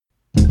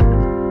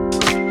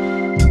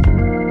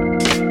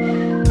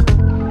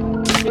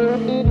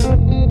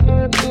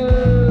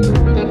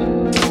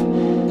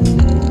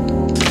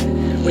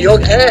Och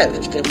jag är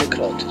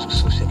demokratisk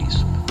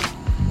socialism.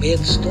 Med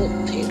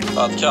stolthet.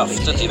 Att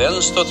krafter till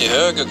vänster och till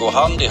höger går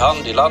hand i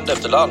hand i land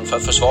efter land för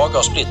att försvaga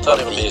och splittra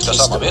det europeiska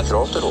samarbetet.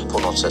 Kristdemokrater då på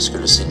något sätt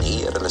skulle se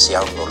ner eller se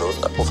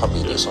annorlunda på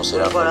familjer som ser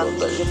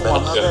annorlunda ut.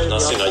 Att öppna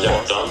sina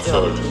hjärtan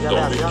för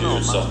de mycket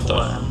utsatta.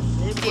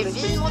 Är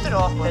vi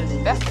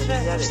moderater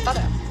bättre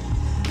rustade?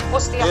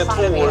 Och Det är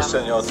 2 år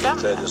sedan jag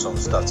tillträdde som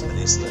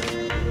statsminister.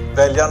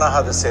 Väljarna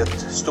hade sett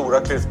stora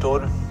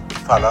klyftor,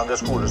 fallande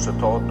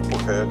skolresultat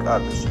och hög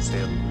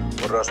arbetslöshet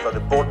och röstade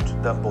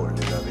bort den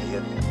borgerliga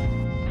regeringen.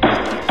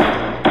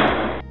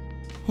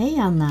 Hej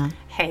Anna!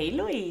 Hej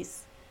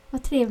Louise!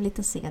 Vad trevligt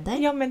att se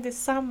dig. Ja men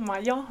detsamma,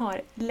 jag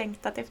har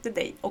längtat efter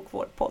dig och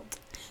vår podd.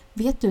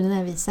 Vet du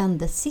när vi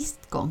sände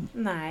sist gång?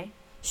 Nej.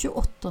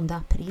 28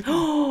 april.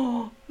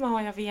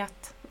 Ja, jag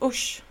vet.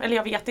 Usch. Eller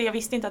jag vet det, jag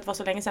visste inte att det var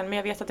så länge sedan, men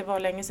jag vet att det var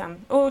länge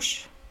sedan.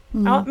 Usch.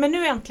 Ja, men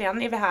nu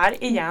äntligen är vi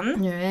här igen.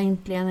 Nu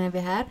äntligen är vi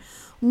här.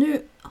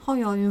 Nu har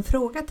jag ju en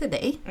fråga till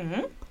dig.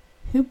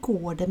 Hur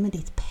går det med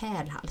ditt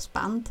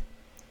pärlhalsband?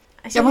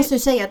 Jag måste ju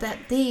säga att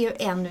det är ju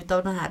en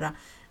av de här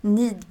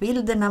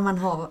nidbilderna man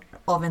har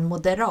av en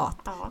moderat.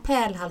 Ja.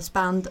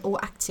 Pärlhalsband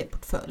och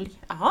aktieportfölj.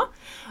 Ja,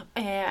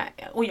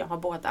 och jag har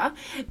båda.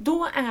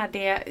 Då är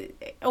det,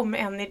 om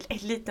en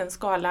liten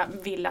skala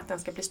vill att den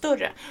ska bli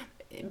större,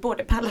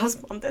 både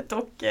pärlhalsbandet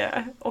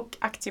och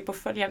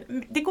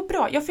aktieportföljen. Det går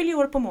bra. Jag fyller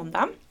år på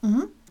måndag.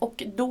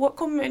 Och då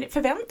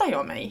förväntar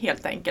jag mig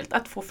helt enkelt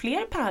att få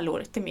fler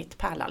pärlor till mitt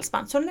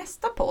pärlhalsband. Så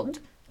nästa podd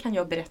kan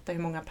jag berätta hur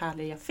många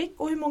pärlor jag fick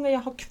och hur många jag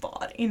har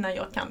kvar innan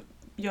jag kan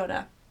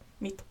göra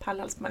mitt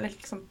pärlhalsband, eller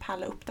liksom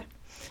pärla upp det.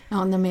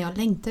 Ja, men jag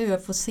längtar ju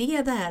att få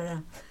se det här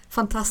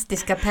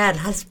fantastiska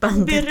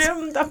pärlhalsbandet.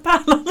 Berömda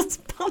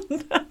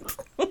pärlhalsbandet.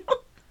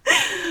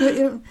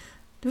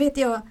 Du vet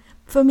jag,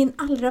 för min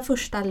allra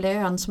första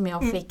lön som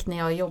jag fick när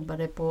jag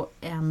jobbade i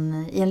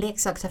en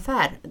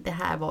leksaksaffär, det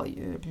här var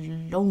ju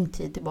lång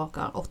tid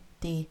tillbaka,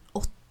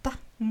 88.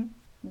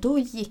 Då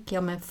gick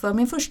jag för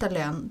min första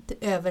lön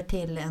över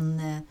till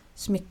en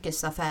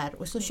smyckesaffär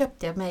och så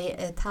köpte jag mig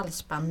ett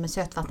halsband med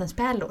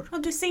sötvattenspärlor. Ja,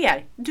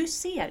 du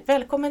ser.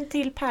 Välkommen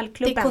till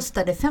pärlklubben. Det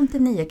kostade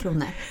 59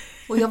 kronor.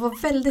 Och jag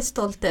var väldigt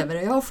stolt över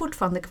det. Jag har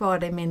fortfarande kvar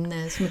det i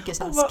min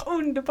smyckesask. Vad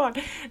underbart.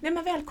 Nej,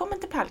 men välkommen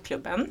till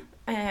pärlklubben.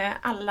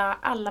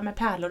 Alla med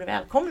pärlor är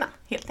välkomna,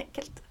 helt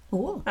enkelt.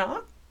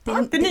 Ja, det är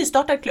en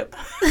nystartad klubb.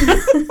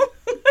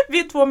 Vi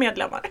är 2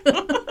 medlemmar.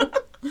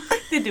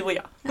 Det är du och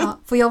jag. Ja,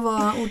 får jag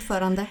vara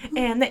ordförande?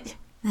 Nej.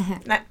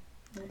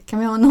 Kan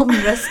vi ha en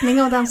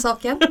omröstning av den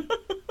saken?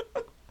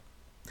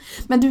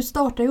 Men du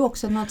startade ju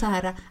också något så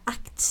här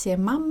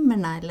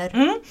aktiemammorna,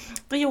 eller?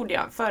 Det gjorde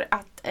jag för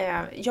att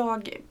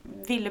jag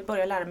ville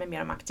börja lära mig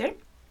mer om aktier.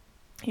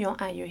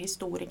 Jag är ju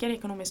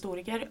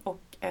ekonomhistoriker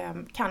och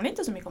kan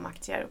inte så mycket om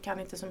aktier och kan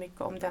inte så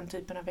mycket om den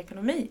typen av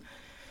ekonomi.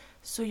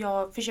 Så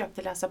jag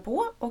försökte läsa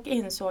på och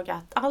insåg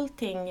att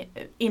allting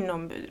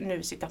inom,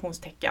 nu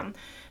citationstecken,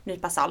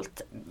 nypa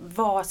salt,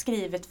 var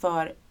skrivet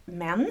för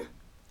män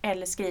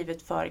eller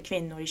skrivet för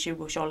kvinnor i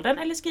 20-årsåldern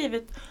eller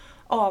skrivet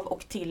av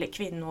och till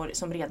kvinnor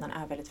som redan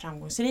är väldigt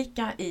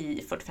framgångsrika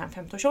i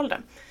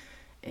 45-50-årsåldern.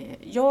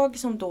 Jag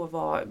som då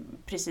var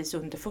precis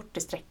under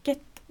 40-strecket,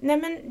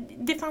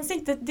 det fanns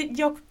inte,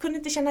 jag kunde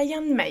inte känna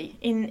igen mig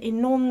i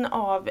någon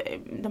av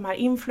de här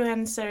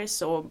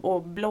influencers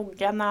och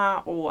bloggarna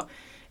och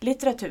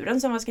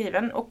litteraturen som var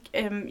skriven, och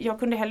jag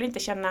kunde heller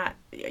inte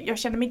jag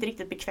kände mig inte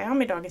riktigt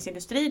bekväm i Dagens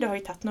Industri. Det har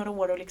ju tagit några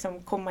år att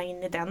liksom komma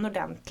in i den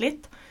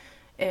ordentligt.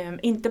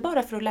 Inte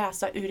bara för att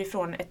läsa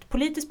urifrån ett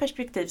politiskt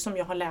perspektiv som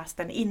jag har läst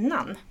den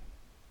innan,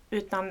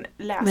 utan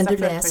läsa. Men du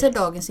läser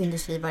Dagens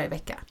Industri varje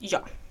vecka? Ja,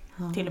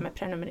 till och med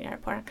prenumererar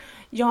på den.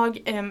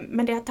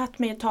 Men det har tagit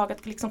mig ett tag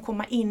att liksom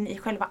komma in i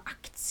själva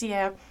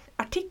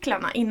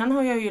aktieartiklarna. Innan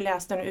har jag ju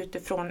läst den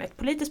utifrån ett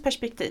politiskt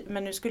perspektiv,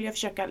 men nu skulle jag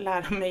försöka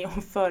lära mig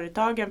om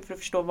företagen för att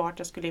förstå vart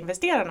jag skulle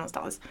investera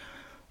någonstans.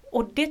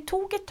 Och det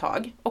tog ett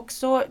tag, och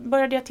så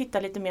började jag titta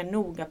lite mer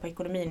noga på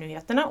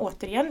ekonominyheterna.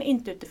 Återigen,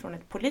 inte utifrån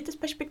ett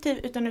politiskt perspektiv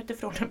utan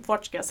utifrån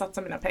vart ska jag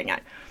satsa mina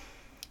pengar.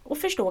 Och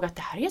förstod att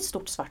det här är ett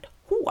stort svart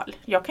hål.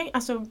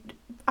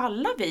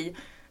 Alla vi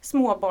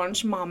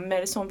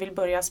småbarnsmammor som vill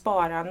börja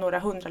spara några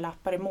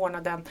hundralappar i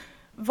månaden,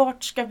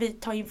 vart ska vi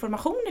ta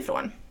information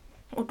ifrån?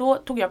 Och då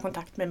tog jag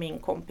kontakt med min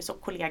kompis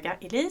och kollega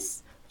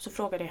Elise. Så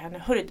frågade jag henne,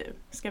 hörru du,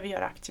 ska vi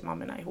göra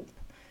aktiemammorna ihop?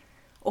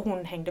 Och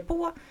hon hängde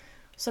på.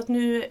 Så att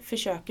nu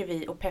försöker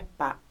vi att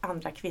peppa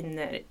andra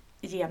kvinnor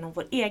genom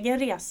vår egen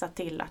resa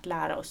till att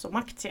lära oss om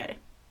aktier.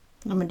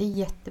 Ja, men det är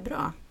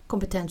jättebra.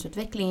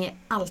 Kompetensutveckling är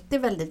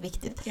alltid väldigt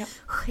viktigt. Ja.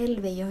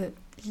 Själv är jag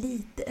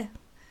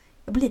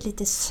blir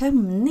lite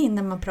sömnig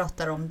när man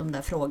pratar om de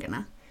där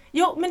frågorna.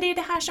 Ja, men det är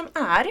det här som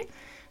är.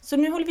 Så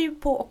nu håller vi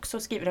på också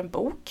och skriver en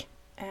bok.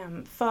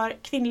 För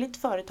kvinnligt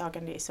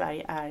företagande i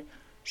Sverige är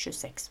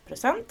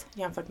 26%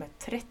 jämfört med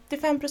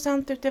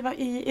 35% ute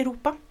i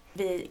Europa.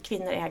 Vi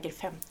kvinnor äger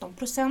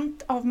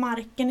 15% av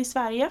marken i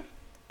Sverige,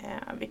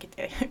 vilket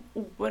är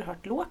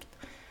oerhört lågt.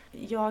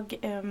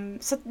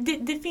 Så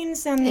det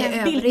finns en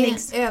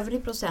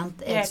övrig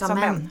procent ägs av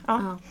män.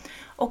 Ja.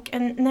 Och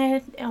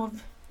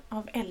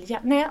Av älgar?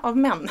 Nej, av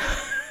män.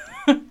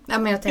 Ja,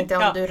 men jag tänkte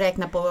om du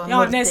räknar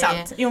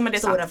på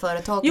stora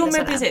företag. Jo,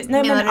 men precis.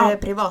 Nej, menar du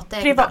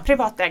privatägd?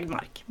 Privatägd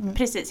mark.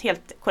 Precis,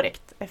 helt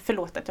korrekt.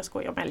 Förlåt att jag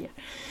skojar om älgar.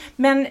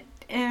 Men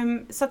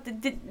så att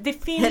det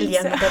finns...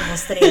 Älgen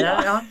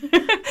demonstrerar, ja.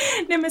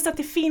 Nej, men så att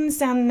det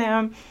finns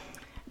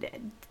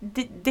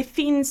det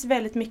finns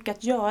väldigt mycket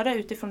att göra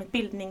utifrån ett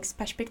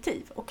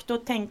bildningsperspektiv. Och då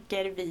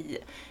tänker vi,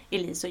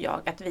 Elise och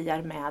jag, att vi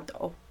är med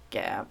och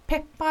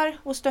peppar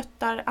och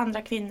stöttar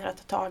andra kvinnor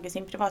att ta tag i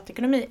sin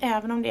privatekonomi,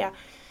 även om det är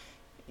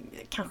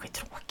kanske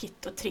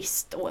tråkigt och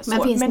trist och så.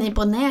 Men finns ni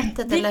på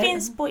nätet? Vi eller?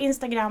 finns på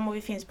Instagram och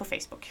vi finns på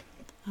Facebook.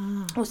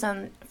 Och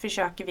sen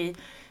försöker vi,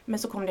 men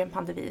så kom det en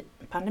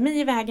pandemi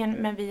i vägen,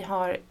 men vi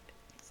har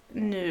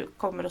nu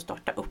kommer att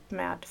starta upp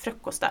med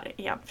frukostar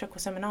igen,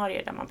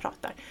 frukostseminarier där man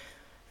pratar.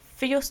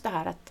 För just det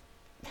här att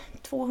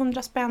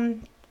 200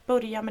 spänn,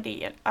 börja med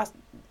det. Alltså,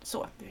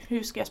 så,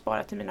 hur ska jag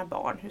spara till mina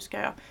barn? Hur ska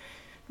jag...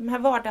 De här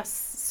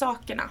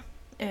vardagssakerna.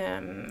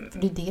 För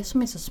det är det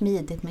som är så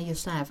smidigt med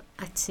just så här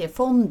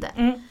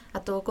aktiefonder.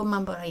 Att då går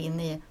man bara in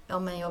i, ja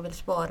men jag vill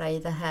spara i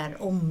det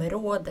här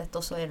området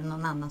och så är det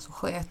någon annan som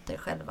sköter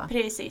själva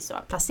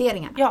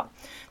placeringarna. Ja,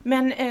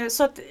 men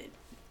så att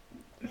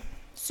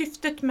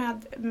syftet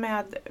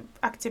med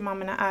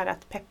aktiemammorna är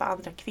att peppa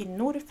andra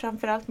kvinnor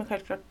framförallt, men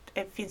självklart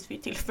finns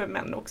vi till för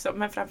män också,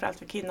 men framförallt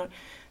för kvinnor.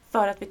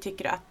 För att vi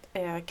tycker att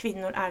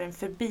kvinnor är en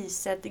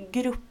förbisedd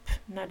grupp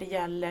när det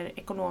gäller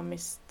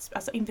ekonomiskt,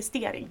 alltså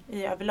investering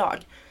i överlag.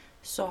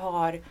 Så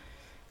har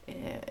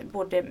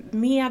både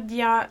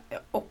media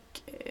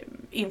och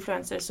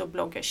influencers och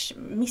bloggers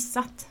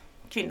missat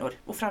kvinnor.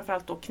 Och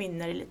framförallt då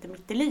kvinnor lite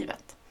mitt i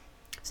livet.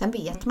 Sen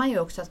vet man ju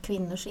också att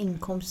kvinnors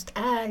inkomst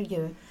är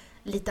ju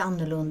lite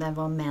annorlunda än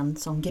vad män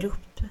som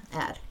grupp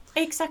är.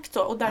 Exakt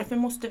så, och därför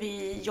måste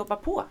vi jobba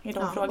på i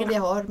de frågorna. Och vi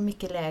har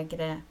mycket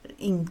lägre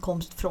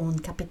inkomst från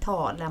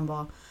kapital än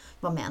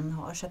vad män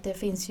har. Så att det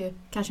finns ju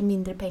kanske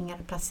mindre pengar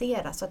att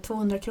placera. Så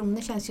 200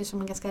 kronor känns ju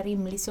som en ganska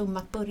rimlig summa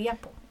att börja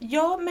på.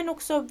 Ja, men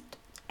också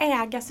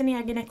äga sin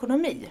egen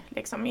ekonomi.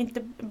 Liksom.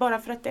 Inte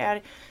bara för att det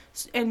är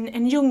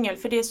en djungel,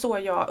 för det är så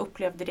jag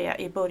upplevde det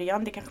i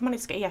början. Det kanske man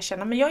inte ska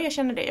erkänna, men jag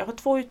erkänner det. Jag har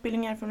 2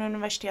 utbildningar från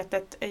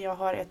universitetet. Jag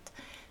har ett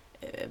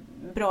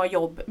bra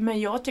jobb, men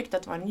jag tyckte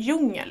att det var en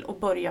djungel att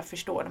börja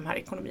förstå de här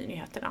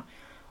ekonominyheterna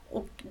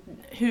och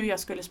hur jag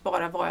skulle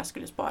spara, vad jag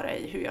skulle spara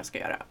i, hur jag ska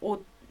göra.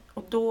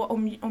 Och då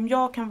om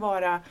jag kan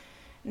vara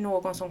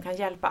någon som kan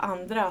hjälpa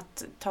andra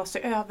att ta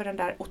sig över den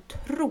där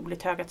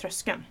otroligt höga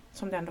tröskeln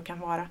som det ändå kan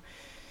vara.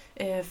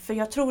 För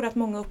jag tror att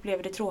många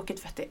upplever det tråkigt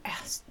för att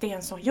det är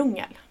en sån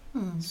djungel.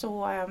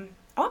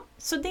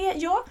 Så det,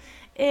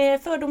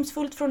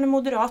 fördomsfullt från en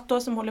moderat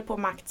då, som håller på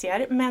med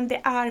aktier, men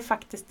det är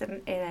faktiskt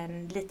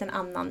en liten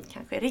annan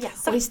kanske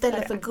resa. Och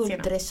istället för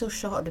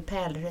guldresurs så har du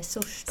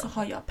pärlresurs då? Så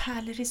har jag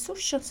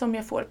pärlresursen som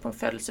jag får på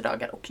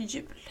födelsedagar och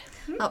jul.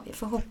 Ja, vi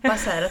får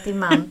hoppas här att din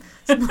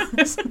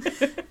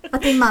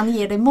man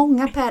ger dig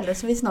många pärlor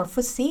så vi snart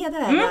får se det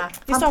här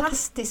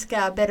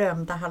fantastiska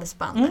berömda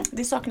halsbandet.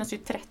 Det saknas ju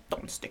 13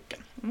 stycken.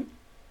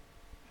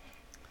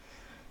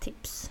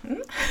 Tips.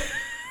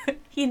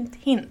 Hint,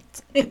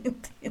 hint.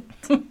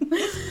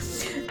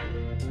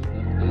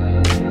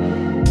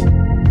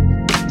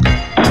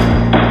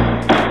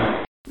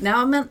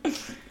 Ja, men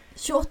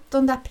 28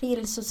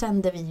 april så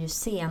sände vi ju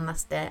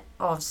senaste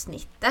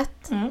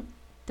avsnittet.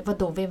 Det var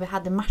då vi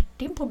hade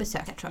Martin på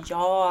besök, tror jag.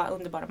 Ja,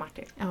 underbara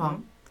Martin. Ja.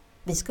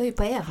 Vi ska ju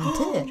på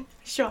äventyr.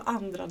 22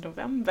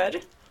 november.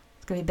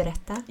 Ska vi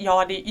berätta?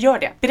 Ja, gör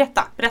det.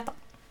 Berätta.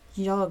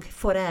 Jag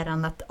får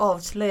äran att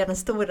avslöja den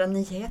stora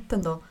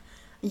nyheten då.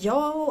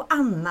 Jag och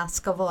Anna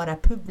ska vara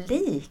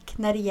publik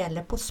när det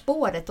gäller På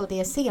spåret, och det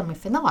är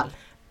semifinal.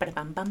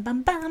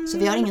 Så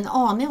vi har ingen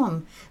aning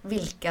om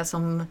vilka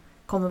som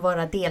kommer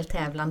vara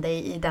deltävlande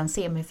i den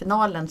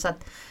semifinalen. Så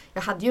att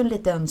jag hade ju en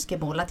lite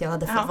önskemål att jag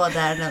hade fått vara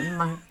där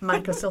när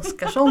Marcus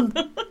Oskarsson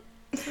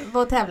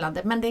var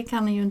tävlande. Men det kan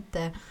han ju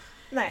inte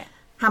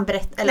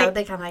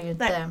det kan han ju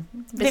inte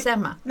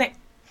bestämma. Nej.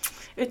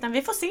 Utan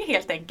vi får se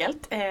helt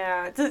enkelt.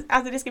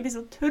 Alltså det ska bli så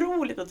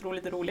otroligt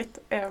roligt.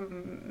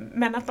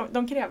 Men att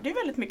de krävde ju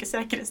väldigt mycket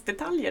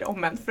säkerhetsdetaljer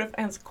om en för att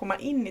ens komma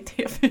in i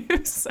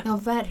TV-huset. Ja,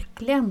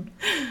 verkligen.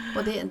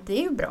 Och det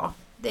är ju bra.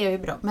 Det är ju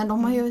bra. Men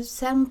de har ju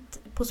sänt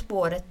På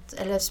spåret,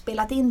 eller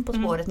spelat in På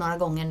spåret några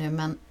gånger nu,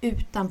 men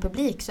utan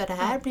publik. Så det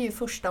här blir ju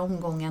första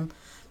omgången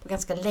på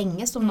ganska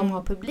länge som de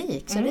har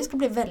publik. Så det ska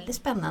bli väldigt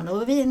spännande.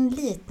 Och vi är en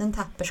liten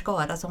tapper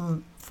skara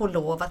som får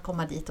lov att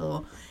komma dit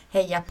och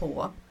heja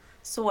på.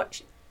 Så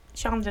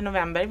 22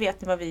 november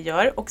vet ni vad vi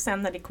gör, och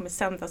sen när det kommer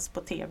sändas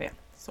på TV.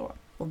 Så.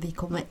 Och vi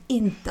kommer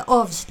inte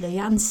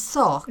avslöja en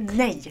sak.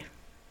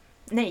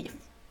 Nej.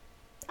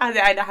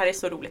 Det här är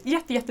så roligt.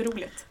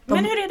 Jätteroligt.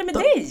 Men hur är det med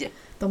dig?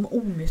 De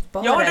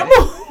omutbara. Ja,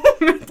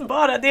 de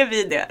omutbara, det är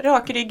vi det.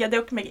 Rakryggade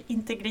och med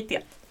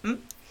integritet.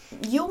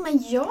 Jo,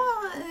 men jag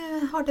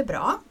har det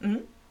bra.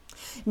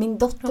 Min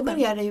dotter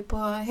började ju på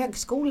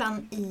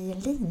högskolan i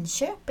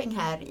Linköping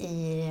här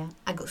i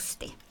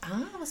augusti.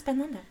 Vad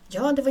spännande.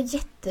 Ja, det var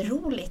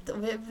jätteroligt.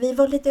 Och vi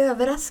var lite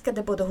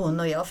överraskade både hon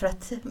och jag för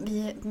att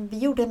vi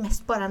gjorde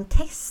mest bara en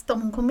test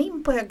om hon kom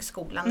in på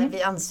högskolan när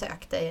vi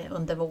ansökte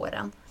under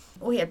våren.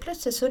 Och helt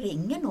plötsligt så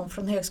ringer någon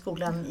från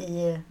högskolan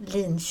i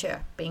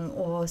Linköping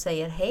och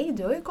säger: hej,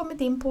 du har ju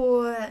kommit in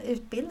på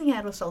utbildning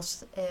här hos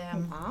oss.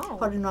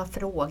 Har du några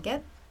frågor?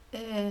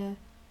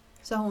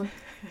 Sa hon.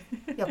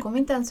 Jag kommer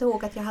inte ens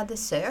ihåg att jag hade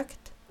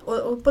sökt.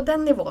 Och på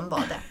den nivån var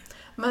det.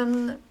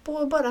 Men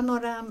på bara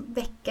några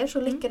veckor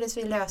så lyckades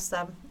vi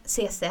lösa.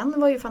 CSN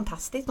var ju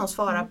fantastiskt. De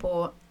svarade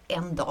på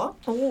en dag.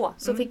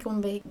 Så fick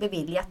hon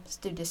beviljat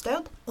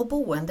studiestöd. Och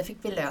boende fick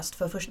vi löst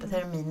för första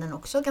terminen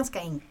också. Ganska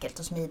enkelt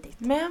och smidigt.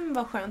 Men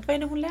vad skönt. Vad är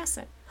det hon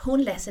läser?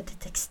 Hon läser till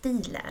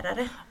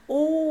textillärare.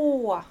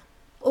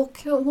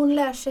 Och hon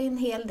lär sig en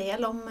hel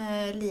del om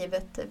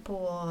livet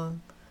på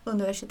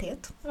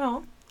universitet.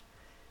 Ja.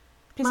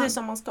 Precis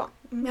som man ska.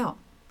 Ja.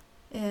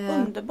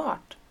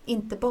 Underbart.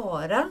 Inte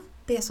bara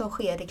det som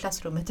sker i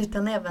klassrummet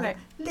utan även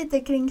lite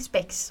kring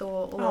spex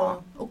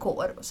och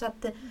kår. Så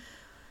att,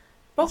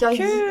 vad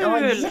kul! Ja,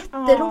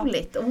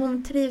 jätteroligt. Och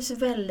hon trivs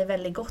väldigt,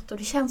 väldigt gott. Och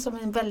det känns som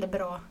en väldigt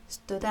bra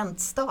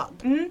studentstad.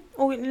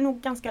 Och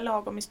nog ganska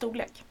lagom i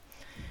storlek.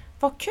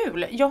 Vad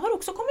kul! Jag har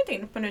också kommit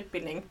in på en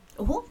utbildning.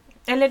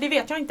 Eller det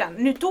vet jag inte än.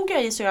 Nu tog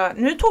jag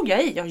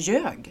i. Jag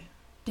ljög.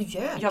 Du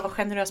ljög? Jag var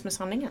generös med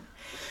sanningen.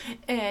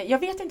 Jag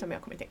vet inte om jag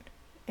har kommit in.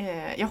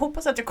 Jag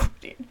hoppas att jag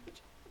kommit in.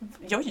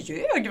 Jag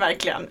ljög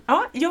verkligen.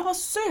 Ja, jag har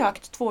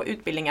sökt 2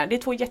 utbildningar. Det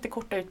är 2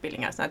 jättekorta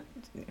utbildningar. Såna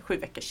 7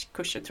 veckors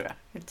kurser tror jag.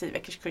 Eller 10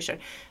 veckors kurser.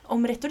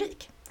 Om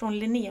retorik. Från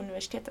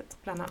Linnéuniversitetet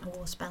bland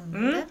annat.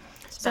 Spännande.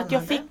 Så att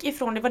jag fick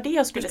ifrån, det var det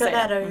jag skulle säga. Du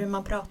ska lära dig hur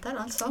man pratar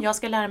alltså? Jag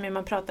ska lära mig hur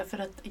man pratar för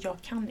att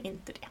jag kan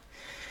inte det.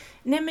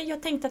 Nej, men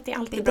jag tänkte att det är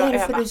alltid bra att öva.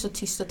 Det är därför du är så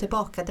tyst och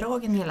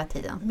tillbakadragen hela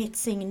tiden. Mitt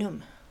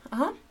signum.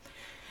 Aha.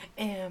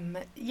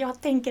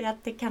 Jag tänker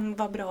att det kan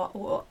vara bra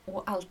och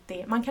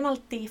man kan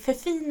alltid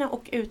förfina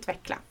och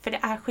utveckla. För det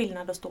är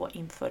skillnad att stå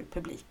inför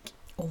publik.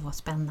 Vad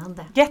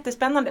spännande.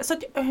 Jättespännande.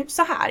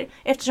 Så här,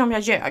 eftersom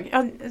jag ljög.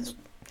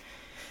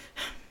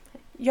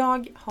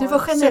 Du var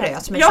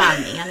generös med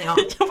sanningen, ja.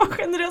 Jag var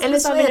generös eller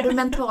med så sanningen. är du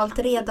mentalt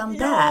redan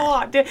där.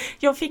 Ja,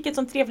 jag fick ett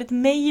sånt trevligt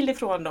mejl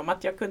ifrån dem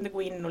att jag kunde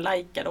gå in och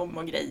likea dem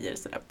och grejer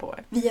sådär på.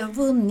 Vi har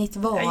vunnit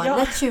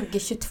valet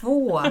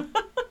 2022.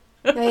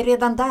 Jag är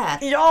redan där.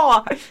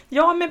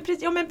 Ja,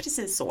 men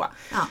precis så.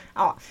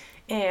 Ja.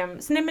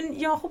 Så nej, men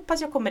jag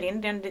hoppas jag kommer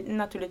in. Det är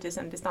naturligtvis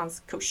en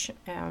distanskurs.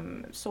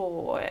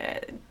 Så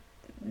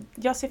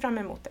jag ser fram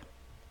emot det.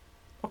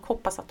 Och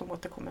hoppas att de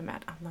återkommer med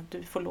Anna,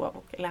 du får lov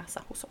att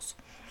läsa hos oss.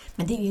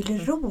 Men det är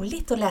ju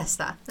roligt att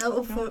läsa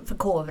och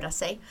förkovra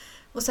sig.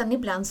 Och sen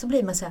ibland så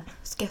blir man så här,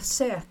 ska jag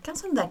söka en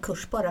sån där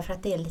kurs bara för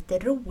att det är lite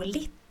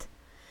roligt?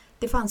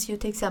 Det fanns ju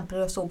till exempel,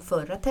 jag såg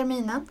förra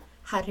terminen,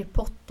 Harry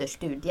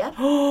Potter-studier.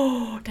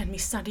 Den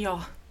missade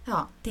jag.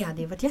 Ja, det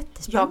hade ju varit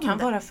jättespännande. Jag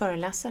kan vara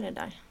föreläsare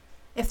där.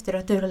 Efter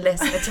att du har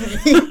läst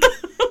retorik.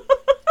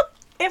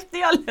 Efter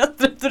jag har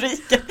läst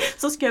retoriken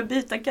så ska jag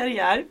byta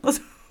karriär och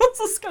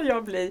så ska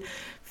jag bli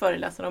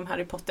föreläsare om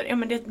Harry Potter. Ja,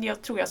 men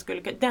jag tror jag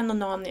skulle, den och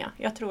Narnia.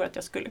 Jag tror att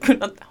jag skulle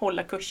kunna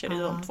hålla kurser i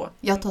de 2.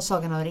 Jag tar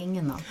Sagan av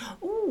ringen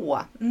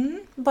då.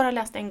 Bara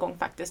läst en gång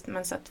faktiskt,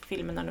 men sett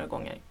filmerna några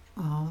gånger.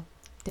 Ja,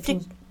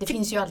 det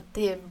finns ju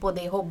alltid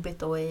både i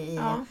Hobbit och i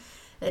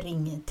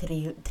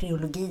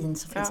Ring-trilogin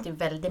så finns det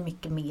väldigt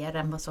mycket mer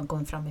än vad som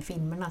kommer fram i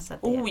filmerna. Så att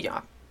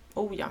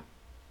ja.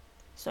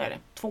 Så är det.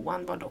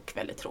 2:an var dock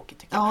väldigt tråkigt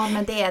tycker jag. Ja,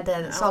 men det är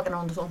den Sagan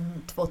om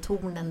de 2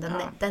 tornen.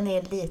 Den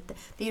är lite,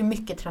 det är ju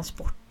mycket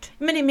transport.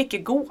 Men det är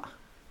mycket gå.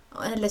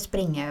 Eller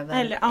springa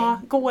över.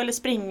 Gå eller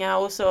springa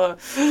och så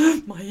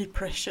my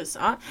precious.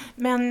 Ja.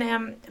 Men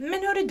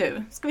hörru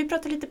du, ska vi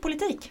prata lite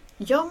politik?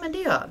 Ja, men det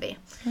gör vi.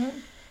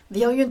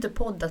 Vi har ju inte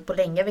poddat på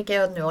länge, vilket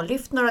jag nu har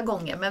lyft några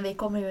gånger, men vi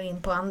kommer ju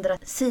in på andra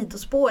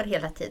sidospår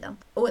hela tiden.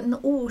 Och en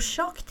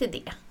orsak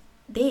till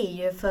det är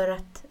ju för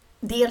att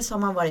dels har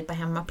man varit på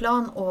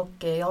hemmaplan och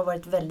jag har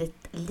varit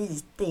väldigt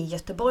lite i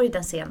Göteborg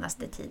den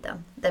senaste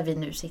tiden, där vi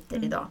nu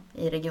sitter idag,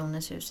 i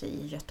Regionens hus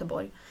i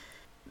Göteborg.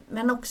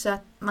 Men också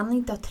att man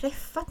inte har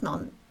träffat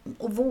någon.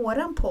 Och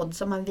våran podd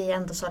som vi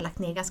ändå så har lagt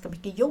ner ganska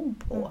mycket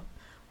jobb på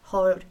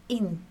har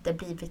inte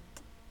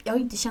blivit, jag har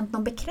inte känt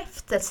någon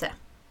bekräftelse.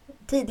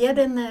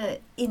 Tidigare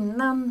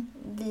innan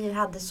vi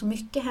hade så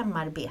mycket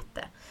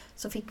hemarbete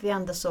så fick vi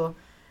ändå så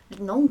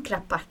någon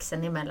klapp på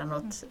axeln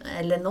emellanåt.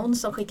 Eller någon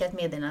som skickade ett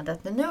meddelande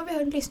att nu har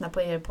vi lyssnat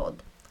på er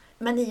podd.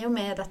 Men i och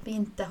med att vi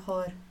inte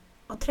har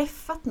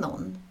träffat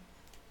någon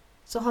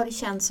så har det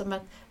känts som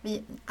att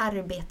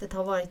arbetet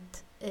har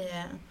varit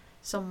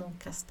som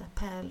att kasta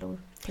pärlor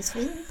till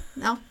svin.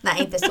 Ja,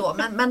 nej, inte så.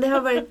 Men det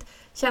har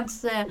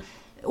känts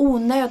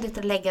onödigt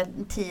att lägga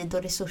tid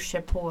och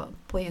resurser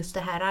på just det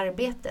här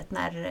arbetet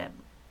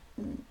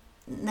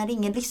när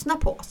ingen lyssnar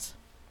på oss.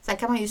 Sen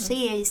kan man ju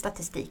se i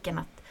statistiken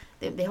att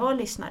vi har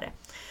lyssnare.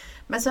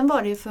 Men sen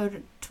var det ju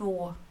för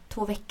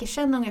två veckor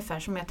sedan ungefär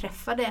som jag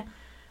träffade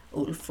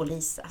Ulf och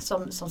Lisa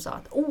som sa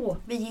att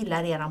vi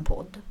gillar eran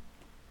podd.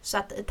 Så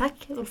att,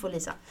 tack Ulf och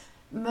Lisa.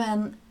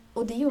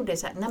 Och det gjorde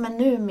så här, nej men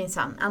nu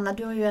minsann, Anna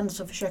du har ju ändå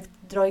så försökt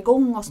dra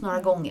igång oss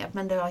några gånger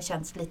men det har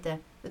känts lite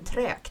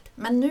trögt.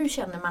 Men nu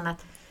känner man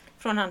att...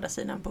 Från andra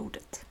sidan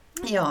bordet.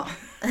 Ja,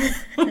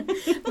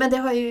 men det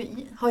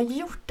har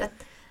gjort att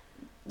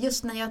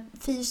just när jag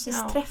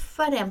fysiskt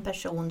träffar en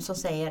person som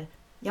säger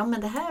ja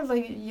men det här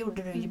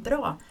gjorde du ju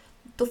bra.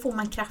 Då får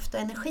man kraft och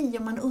energi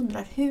och man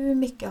undrar hur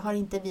mycket har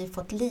inte vi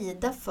fått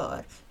lida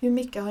för? Hur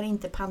mycket har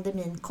inte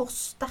pandemin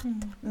kostat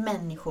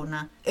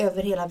människorna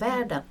över hela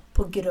världen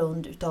på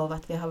grund utav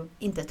att vi har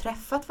inte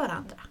träffat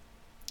varandra?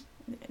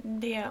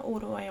 Det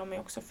oroar jag mig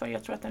också för.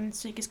 Jag tror att den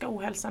psykiska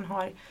ohälsan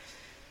har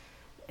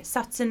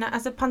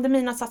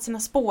pandemin har satt sina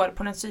spår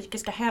på den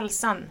psykiska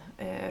hälsan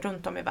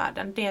runt om i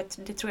världen. Det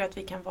tror jag att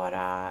vi kan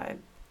vara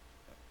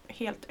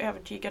helt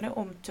övertygade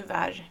om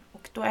tyvärr.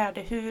 Och då är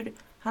det hur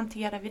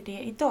hanterar vi det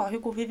idag? Hur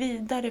går vi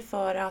vidare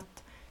för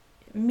att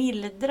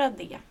mildra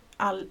det?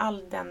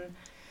 All den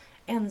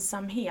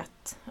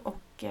ensamhet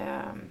och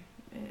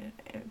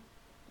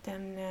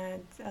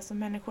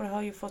människor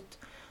har ju fått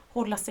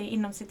hålla sig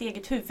inom sitt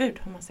eget huvud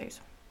om man säger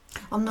så.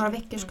 Om några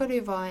veckor ska det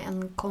ju vara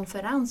en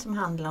konferens som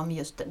handlar om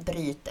just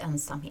bryt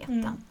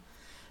ensamheten.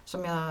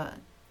 Som jag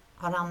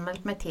har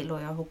anmält mig till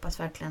och jag hoppas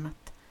verkligen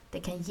att det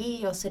kan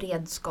ge oss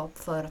redskap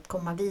för att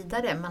komma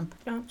vidare. Men...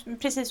 Ja,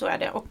 precis så är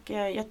det. Och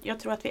jag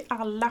tror att vi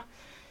alla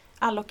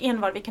och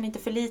envar, vi kan inte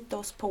förlita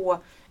oss på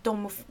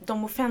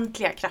de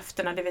offentliga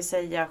krafterna, det vill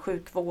säga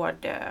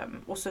sjukvård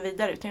och så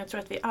vidare. Utan jag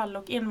tror att vi alla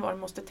och envar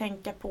måste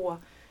tänka på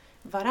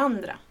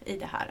varandra i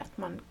det här. Att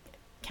man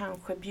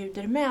kanske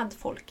bjuder med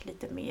folk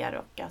lite mer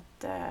och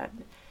att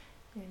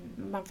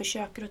man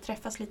försöker att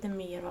träffas lite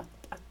mer och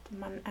att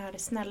man är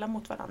snälla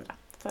mot varandra.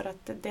 För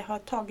att det har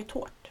tagit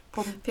hårt.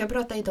 För jag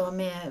pratade idag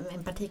med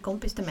en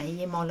partikompis till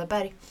mig i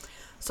Maleberg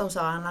som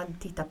sa att han hade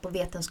tittat på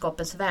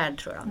Vetenskapens värld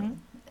tror jag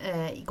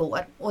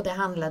igår. Och det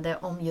handlade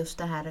om just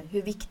det här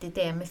hur viktigt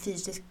det är med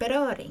fysisk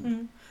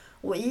beröring.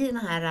 Och i den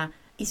här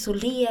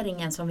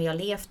isoleringen som vi har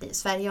levt i.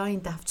 Sverige har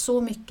inte haft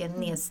så mycket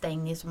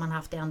nedstängning som man har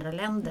haft i andra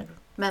länder.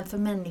 Men för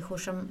människor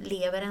som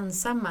lever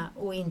ensamma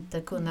och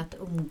inte kunnat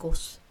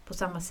umgås på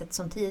samma sätt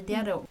som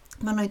tidigare.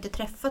 Man har inte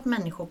träffat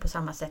människor på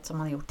samma sätt som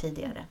man har gjort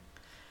tidigare.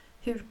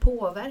 Hur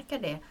påverkar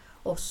det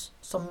oss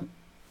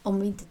om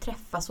vi inte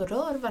träffas och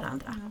rör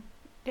varandra? Ja,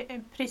 det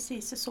är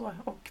precis så.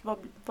 Och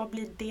vad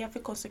blir det för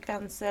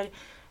konsekvenser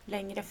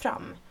längre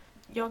fram?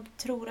 Jag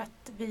tror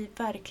att vi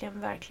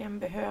verkligen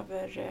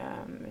behöver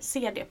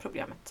se det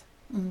problemet.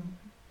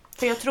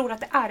 För jag tror att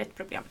det är ett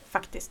problem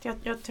faktiskt.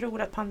 Jag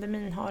tror att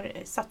pandemin har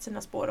satt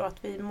sina spår och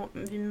att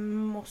vi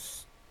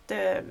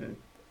måste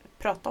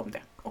prata om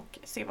det och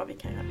se vad vi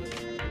kan göra.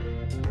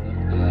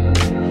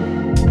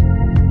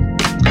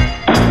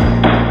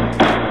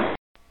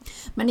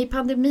 Men i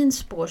pandemins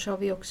spår så har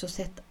vi också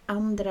sett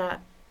andra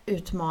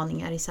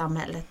utmaningar i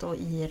samhället och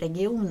i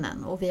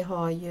regionen. Och vi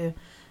har ju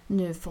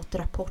nu fått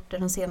rapporter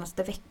den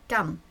senaste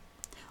veckan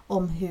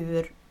om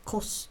hur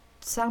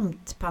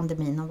kostsamt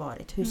pandemin har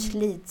varit. Hur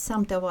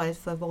slitsamt det har varit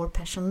för vår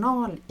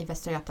personal i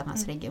Västra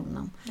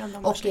Götalandsregionen.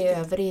 Och i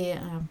övrig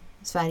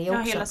Sverige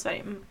också. Ja, hela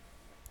Sverige.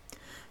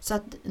 Så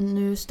att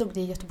nu stod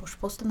det i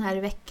Göteborgs-Posten här i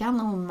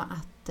veckan om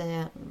att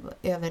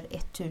över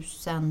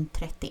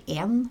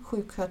 1031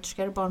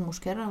 sjuksköterskor och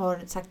barnmorskor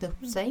har sagt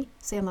upp sig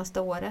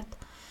senaste året.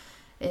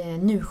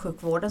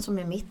 Nu-sjukvården som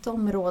är mitt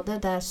område,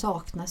 där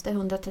saknas det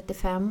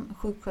 135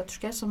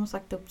 sjuksköterskor som har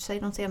sagt upp sig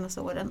de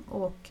senaste åren.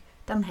 Och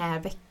den här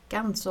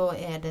veckan så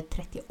är det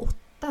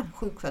 38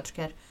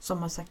 sjuksköterskor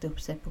som har sagt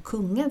upp sig på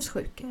Kungens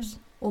sjukhus.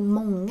 Och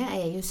många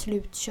är ju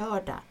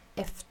slutkörda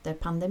efter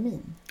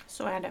pandemin.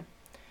 Så är det.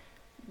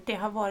 Det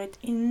har varit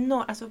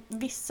enormt, alltså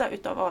vissa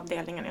utav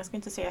avdelningarna, jag ska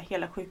inte säga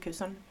hela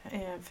sjukhusen,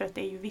 för att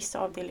det är ju vissa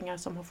avdelningar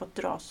som har fått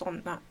dra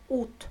sådana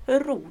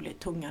otroligt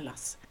tunga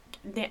lass.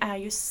 Det är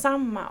ju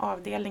samma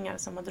avdelningar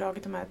som har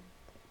dragit de här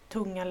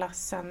tunga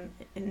lassen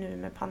nu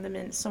med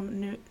pandemin som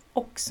nu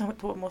också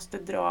då måste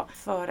dra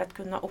för att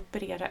kunna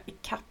operera i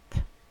kapp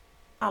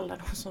alla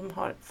de som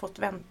har fått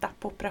vänta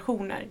på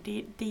operationer.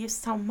 Det är ju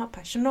samma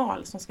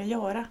personal som ska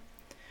göra.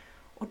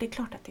 Och det är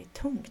klart att det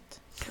är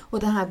tungt. Och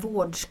den här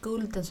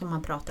vårdskulden som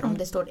man pratar om,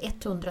 det står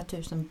 100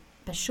 000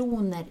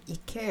 personer i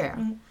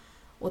kö.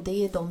 Och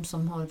det är de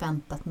som har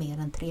väntat mer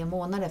än 3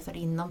 månader. För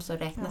inom så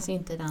räknas ju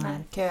inte den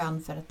här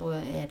kön för att då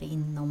är det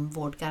inom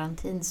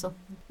vårdgarantin. Så.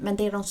 Men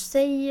det de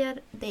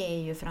säger, det är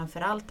ju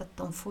framförallt att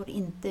de får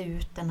inte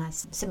ut den här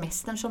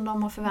semestern som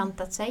de har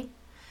förväntat sig.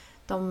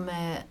 De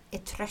är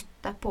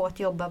trötta på att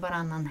jobba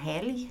varannan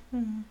helg.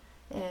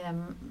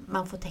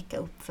 Man får täcka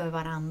upp för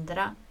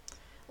varandra.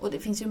 Och det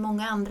finns ju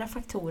många andra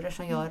faktorer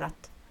som gör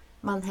att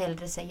man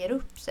hellre säger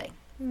upp sig.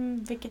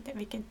 Vilket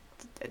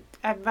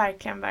är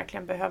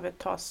verkligen behöver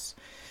tas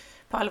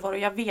på allvar. Och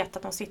jag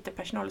vet att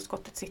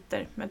personalutskottet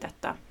sitter med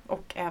detta.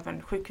 Och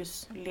även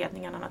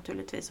sjukhusledningarna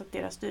naturligtvis och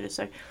deras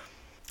styrelser.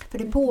 För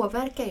det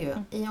påverkar ju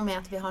i och med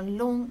att vi har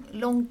en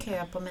lång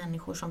kö på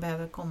människor som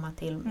behöver komma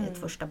till ett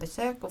första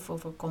besök och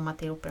få komma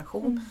till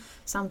operation.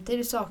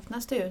 Samtidigt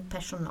saknas det ju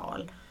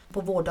personal.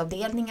 på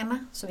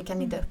vårdavdelningarna, så vi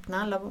kan inte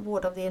öppna alla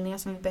vårdavdelningar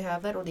som vi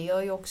behöver, och det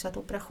gör ju också att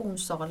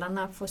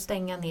operationssalarna får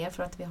stänga ner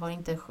för att vi har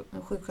inte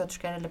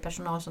sjuksköterskor eller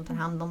personal som tar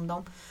hand om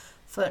dem,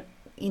 för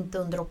inte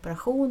under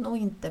operation och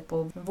inte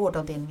på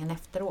vårdavdelningen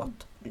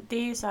efteråt. Det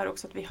är ju så här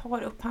också att vi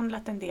har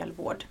upphandlat en del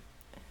vård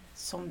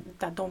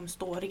där de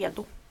står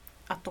redo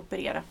att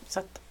operera, så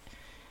att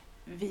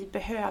vi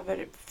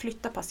behöver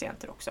flytta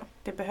patienter också.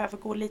 Det behöver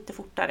gå lite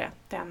fortare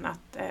än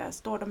att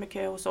står de i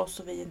kö hos oss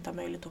och vi inte har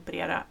möjlighet att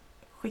operera,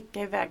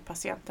 skicka iväg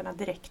patienterna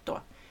direkt då.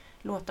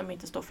 Låt dem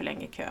inte stå för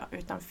länge i kö,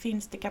 utan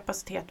finns det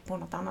kapacitet på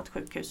något annat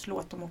sjukhus,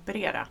 låt dem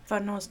operera. För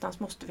någonstans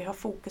måste vi ha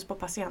fokus på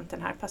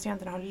patienten här.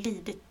 Patienterna har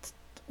lidit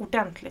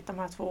ordentligt de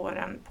här 2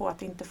 åren på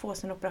att inte få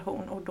sin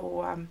operation, och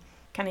då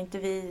kan inte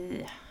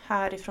vi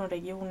härifrån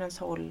regionens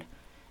håll,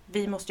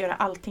 vi måste göra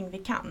allting vi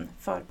kan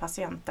för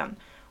patienten.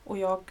 Och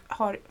jag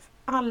har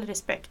all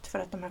respekt för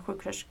att de här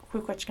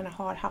sjuksköterskorna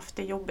har haft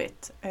det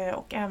jobbigt,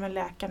 och även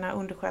läkarna,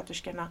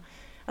 undersköterskorna.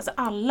 Alltså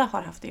alla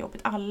har haft det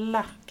jobbigt,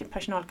 alla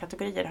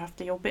personalkategorier har haft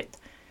det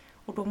jobbigt.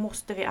 Och då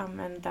måste vi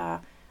använda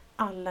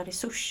alla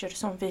resurser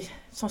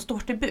som står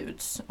till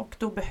buds, och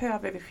då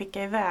behöver vi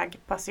skicka iväg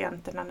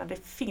patienterna när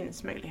det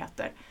finns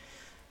möjligheter.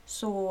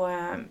 Så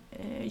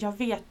jag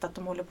vet att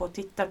de håller på att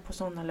titta på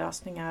sådana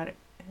lösningar.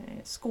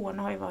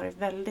 Skåne har ju varit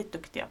väldigt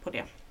duktiga på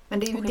det. Men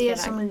det är ju det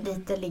som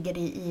lite ligger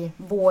i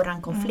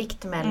våran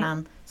konflikt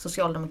mellan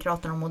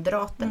Socialdemokraterna och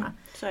Moderaterna.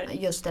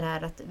 Just det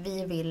här att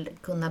vi vill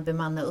kunna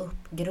bemanna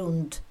upp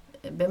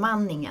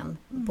grundbemanningen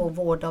på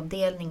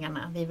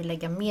vårdavdelningarna. Vi vill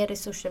lägga mer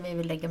resurser, vi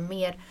vill lägga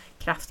mer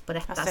kraft på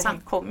detta. Alltså det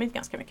har kommit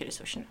ganska mycket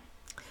resurser nu.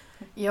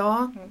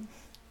 Ja,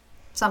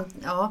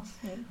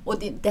 och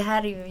det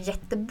här är ju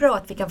jättebra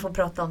att vi kan få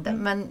prata om det.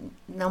 Men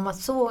när man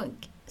såg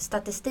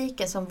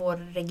statistiken som vår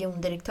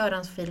regiondirektör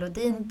Ann-Sofie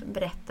Lodin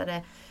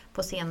berättade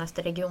på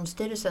senaste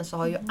regionstyrelsen, så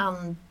har ju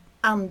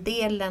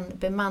andelen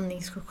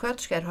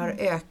bemanningssjuksköterskor har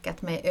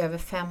ökat med över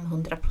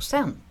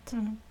 500%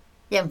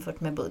 jämfört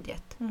med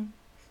budget.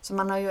 Så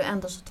man har ju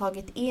ändå så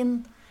tagit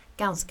in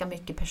ganska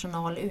mycket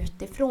personal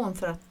utifrån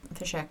för att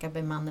försöka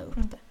bemanna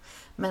upp det.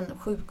 Men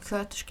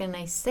sjuksköterskorna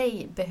i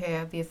sig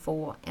behöver ju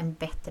få en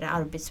bättre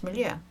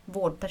arbetsmiljö.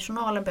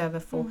 Vårdpersonalen behöver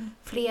få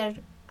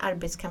fler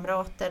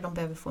arbetskamrater, de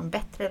behöver få en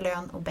bättre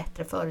lön och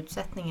bättre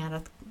förutsättningar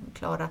att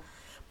klara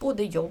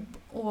både jobb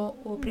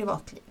och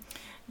privatliv.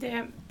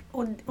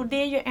 Och det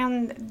är ju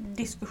en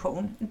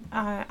diskussion,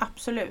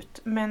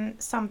 absolut. Men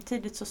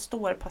samtidigt så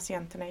står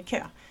patienterna i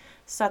kö.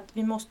 Så att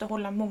vi måste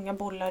hålla många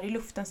bollar i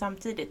luften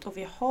samtidigt. Och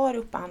vi har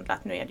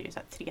upphandlat, nu är det ju så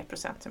här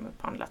 3% som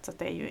upphandlat, så att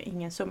det är ju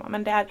ingen summa.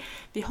 Men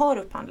vi har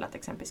upphandlat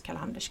exempelvis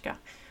Kalanderska.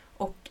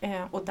 Och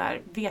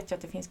där vet jag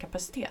att det finns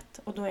kapacitet.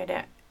 Och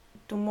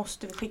då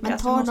måste vi skicka... Men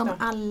tar de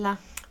alla?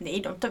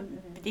 Nej,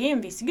 det är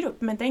en viss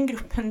grupp. Men den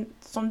gruppen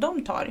som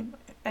de tar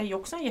är ju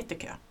också en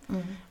jättekö.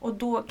 Och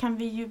då kan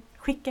vi ju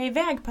skicka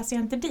iväg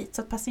patienter dit,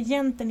 så att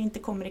patienten inte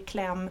kommer i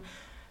kläm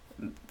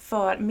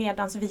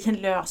medan vi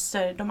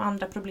löser de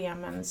andra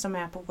problemen som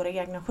är på våra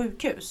egna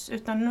sjukhus.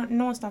 Utan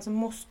någonstans så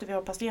måste vi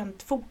ha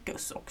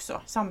patientfokus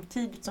också,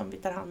 samtidigt som vi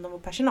tar hand om vår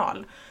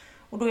personal.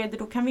 Och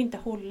då kan vi inte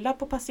hålla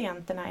på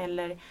patienterna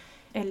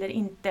eller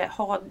inte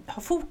ha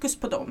fokus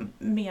på dem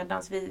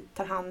medan vi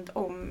tar hand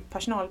om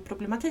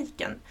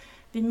personalproblematiken.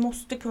 Vi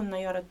måste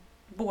kunna göra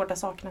båda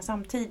sakerna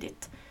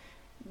samtidigt.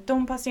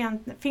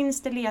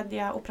 Finns det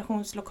lediga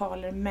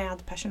operationslokaler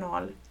med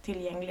personal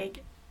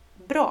tillgänglig?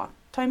 Bra,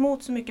 ta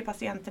emot så mycket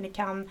patienter ni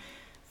kan,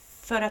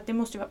 för att det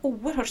måste vara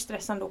oerhört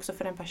stressande också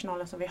för den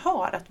personalen som vi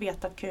har att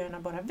veta att köerna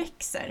bara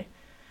växer.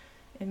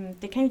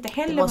 Det kan ju inte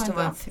heller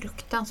vara en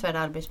fruktansvärd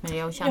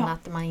arbetsmiljö och känna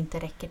att man inte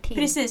räcker till.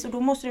 Precis, och då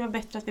måste det vara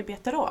bättre att vi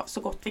betar av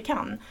så gott vi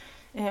kan.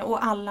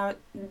 Och alla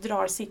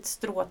drar sitt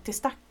strå till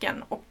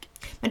stacken.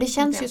 Men det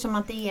känns ju som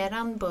att i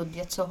eran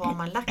budget så har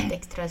man lagt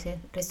extra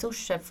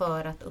resurser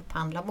för att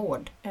upphandla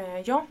vård.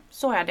 Ja,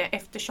 så är det,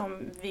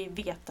 eftersom vi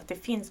vet att det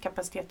finns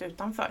kapacitet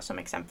utanför, som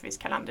exempelvis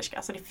Kalanderska.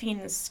 Alltså det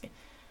finns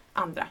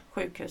andra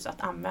sjukhus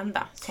att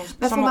använda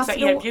som också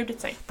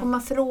erbjudit sig. Får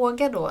man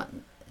fråga då,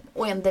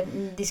 och en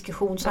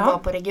diskussion som var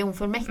på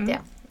regionfullmäktige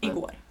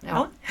igår.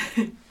 Ja.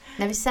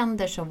 När vi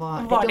sänder så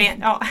var det.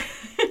 Ja.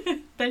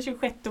 Den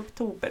 26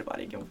 oktober var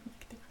regionfullmäktige.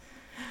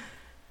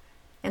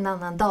 En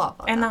annan dag.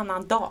 En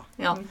annan dag.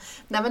 Ja.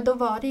 Nej, men då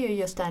var det ju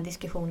just den här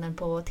diskussionen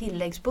på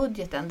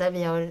tilläggsbudgeten där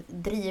vi har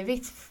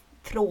drivit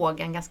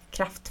frågan ganska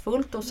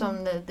kraftfullt och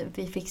som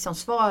vi fick som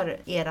svar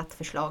ert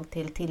förslag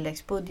till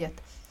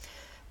tilläggsbudget.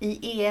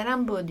 I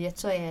eran budget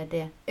så är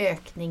det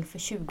ökning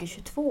för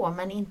 2022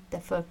 men inte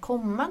för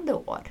kommande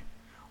år.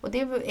 Och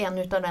det är en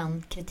av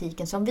den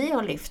kritiken som vi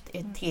har lyft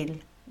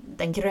till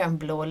den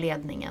grönblå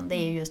ledningen. Det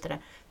är ju just det där,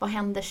 vad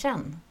händer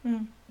sen?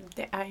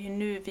 Det är ju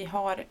nu vi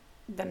har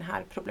den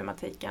här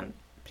problematiken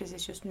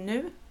precis just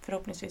nu.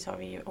 Förhoppningsvis har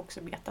vi ju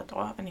också betat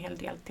av en hel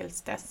del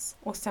tills dess.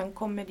 Och sen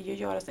kommer det ju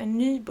göras en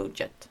ny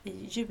budget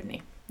i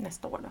juni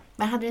nästa år då.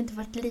 Men hade det inte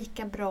varit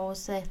lika bra att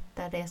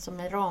sätta det som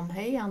är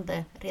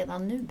ramhöjande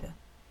redan nu?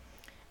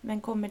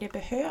 Men kommer det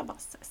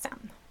behövas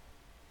sen?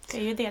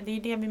 Det är ju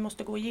det vi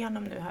måste gå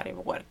igenom nu här i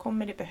vår.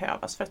 Kommer det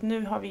behövas? För att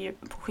nu har vi ju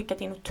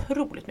skickat in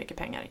otroligt mycket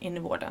pengar in i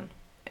vården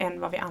än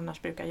vad vi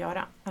annars brukar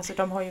göra. Alltså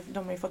de har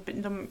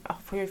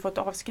ju fått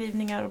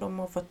avskrivningar och de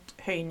har fått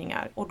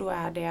höjningar. Och då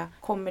är det,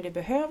 kommer det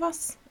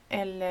behövas?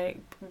 Eller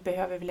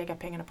behöver vi lägga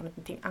pengarna på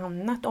någonting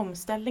annat?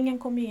 Omställningen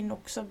kommer in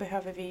också.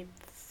 Behöver vi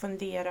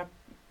fundera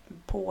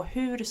på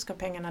hur ska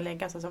pengarna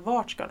läggas? Alltså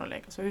vart ska de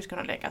läggas och hur ska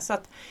de läggas? Så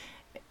att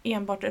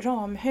enbart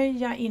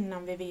ramhöja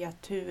innan vi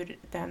vet hur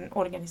den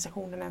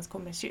organisationen ens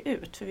kommer att se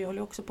ut. För vi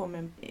håller också på med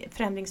en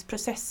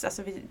förändringsprocess.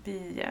 Alltså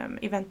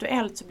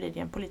eventuellt så blir det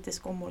en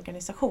politisk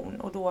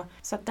omorganisation. Och då,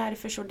 så att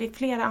därför så, det är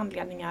flera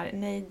anledningar.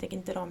 Nej, det är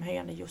inte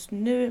ramhöjande just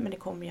nu, men det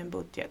kommer ju en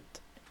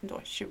budget då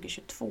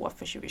 2022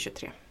 för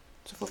 2023.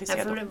 Så får vi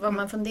se då. Vad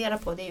man funderar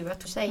på, det är ju att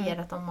du säger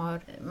att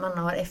man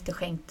har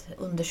efterskänkt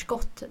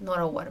underskott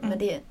några år. Men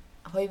det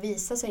har ju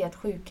visat sig att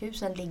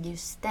sjukhusen ligger ju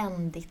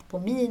ständigt på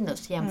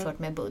minus jämfört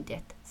med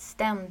budget.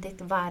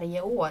 Ständigt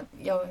varje år.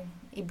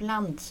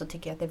 Ibland så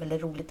tycker jag att det är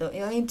väldigt roligt. Jag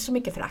är inte så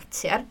mycket för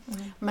aktier.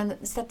 Men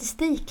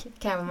statistik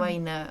kan jag vara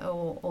inne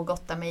och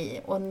gotta mig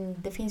i. Och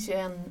det finns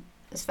ju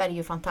Sverige är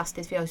ju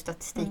fantastiskt. Vi har ju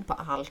statistik på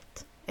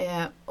allt.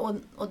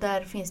 Och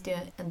där finns det ju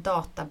en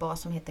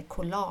databas som heter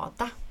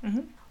Collada.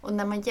 Och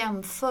när man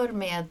jämför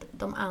med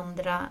de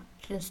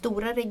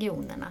stora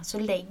regionerna så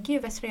lägger ju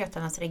Västra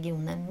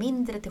Götalandsregionen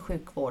mindre till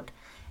sjukvård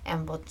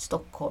än vad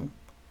Stockholm,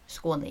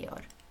 Skåne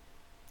gör.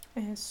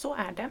 Så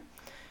är det.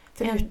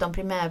 Förutom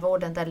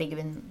primärvården, där ligger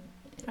vi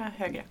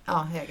högre. Ja,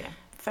 högre.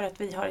 För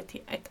att vi har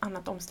ett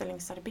annat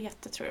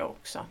omställningsarbete tror jag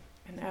också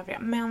än övriga.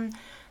 Men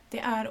det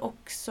är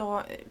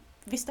också,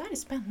 visst är det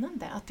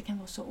spännande att det kan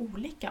vara så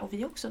olika. Och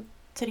vi är också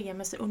 3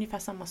 med ungefär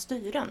samma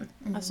styren.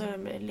 Alltså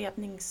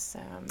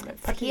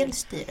Fel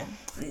styren.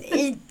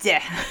 Nej!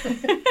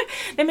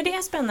 Nej, men det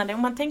är spännande.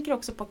 Om man tänker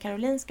också på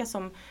Karolinska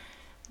som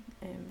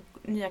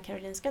Nya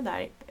Karolinska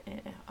där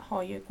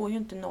går ju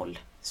inte noll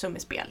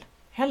summespel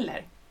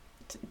heller.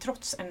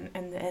 Trots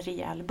en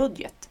rejäl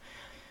budget.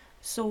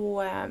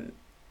 Så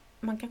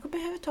man kanske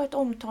behöver ta ett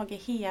omtag i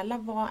hela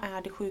vad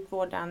är det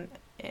sjukvården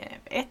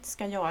 1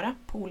 ska göra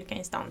på olika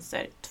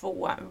instanser.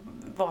 2,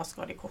 vad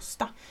ska det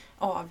kosta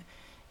av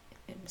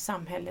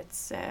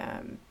samhällets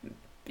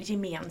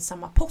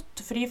gemensamma pott.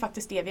 För det är ju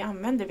faktiskt det vi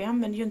använder. Vi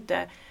använder ju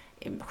inte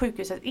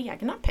sjukhusets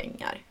egna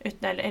pengar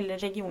eller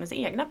regionens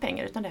egna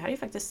pengar, utan det här är ju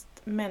faktiskt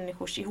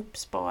människors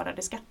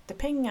ihopsparade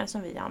skattepengar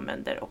som vi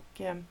använder.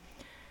 Och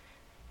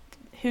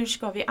hur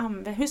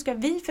ska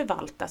vi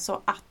förvalta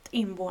så att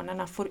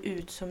invånarna får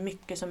ut så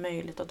mycket som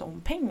möjligt av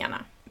de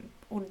pengarna?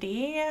 Och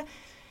det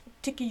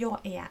tycker jag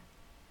är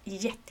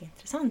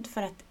jätteintressant,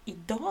 för att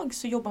idag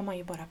så jobbar man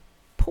ju bara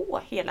på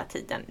hela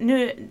tiden.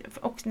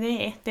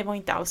 Nej, det var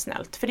inte alls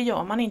snällt, för det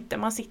gör man inte.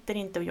 Man sitter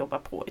inte och jobbar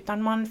på,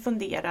 utan man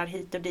funderar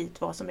hit och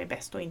dit vad som är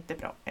bäst och inte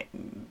bra,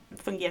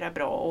 fungerar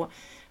bra och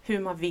hur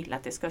man vill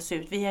att det ska se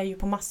ut. Vi är ju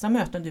på massa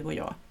möten, du och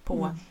jag,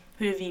 på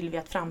hur vill vi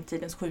att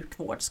framtidens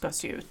sjukvård ska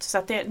se ut. Så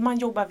att man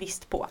jobbar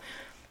visst på.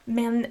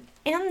 Men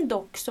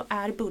ändå så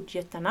är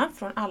budgeterna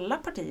från alla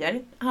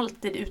partier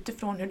alltid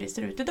utifrån hur det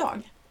ser ut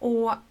idag.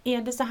 Och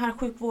är det så här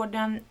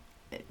sjukvården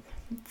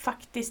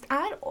faktiskt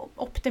är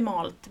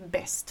optimalt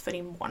bäst för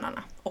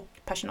invånarna och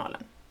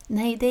personalen?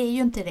 Nej, det är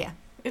ju inte det.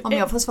 Om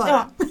jag får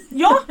svara.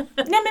 Ja. Nej,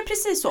 men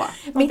precis så.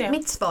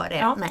 Mitt svar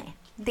är nej,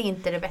 det är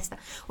inte det bästa.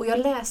 Och jag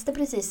läste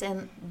precis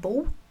en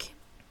bok.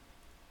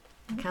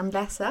 Jag kan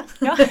läsa.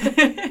 Ja.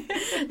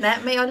 Nej,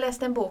 men jag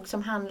läste en bok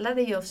som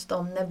handlade just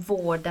om när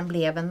vården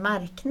blev en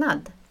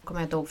marknad.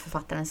 Kommer jag inte ihåg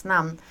författarens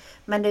namn.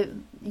 Men det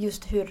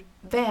just hur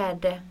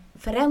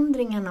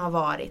värdeförändringen har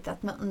varit.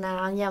 Att när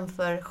han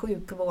jämför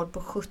sjukvård på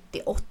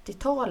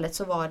 70-80-talet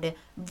så var det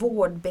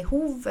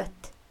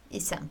vårdbehovet i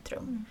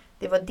centrum.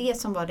 Det var det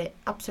som var det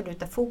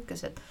absoluta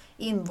fokuset.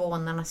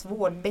 Invånarnas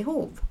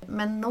vårdbehov.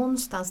 Men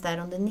någonstans där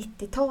under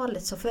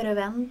 90-talet så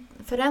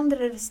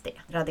förändrades det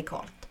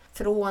radikalt.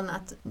 Från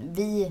att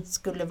vi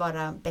skulle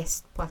vara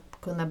bäst på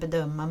att kunna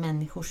bedöma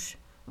människors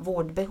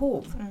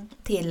vårdbehov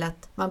till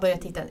att man börjar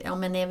titta,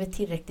 men är vi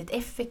tillräckligt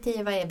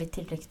effektiva, är vi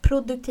tillräckligt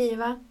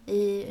produktiva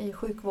i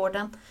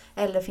sjukvården,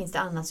 eller finns det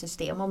annat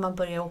system? Om man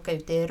börjar åka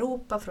ut i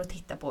Europa för att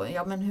titta på,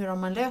 men hur har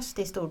man löst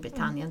det i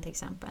Storbritannien till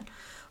exempel?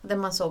 Och där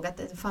man såg att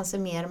det fanns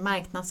en mer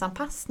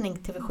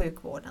marknadsanpassning till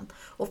sjukvården.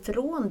 Och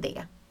från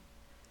det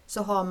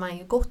så har man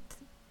ju gått,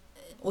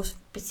 och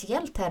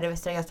speciellt här i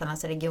Västra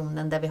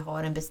Götalandsregionen där vi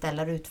har en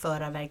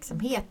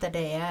beställare-utförarverksamhet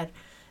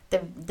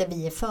där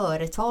vi är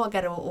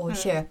företagare och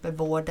köper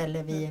vård,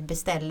 eller vi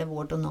beställer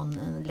vård och någon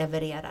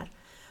levererar.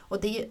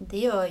 Och det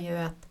gör ju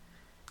att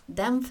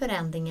den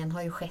förändringen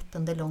har ju skett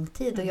under lång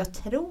tid, och jag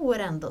tror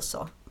ändå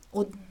så.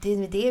 Och det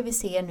är det vi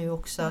ser nu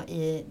också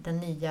i den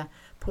nya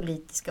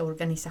politiska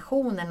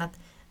organisationen, att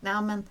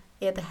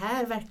är det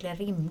här verkligen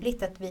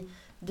rimligt att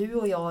du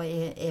och jag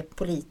är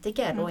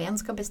politiker och en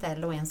ska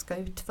beställa och en ska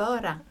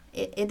utföra?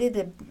 Är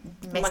det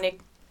mest...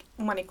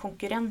 Om man är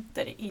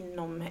konkurrenter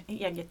inom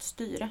eget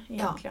styre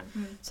egentligen.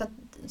 Ja.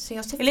 Så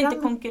jag ser eller inte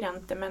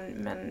konkurrenter,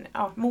 men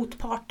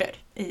motparter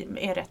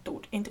är rätt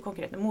ord. Inte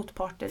konkurrenter,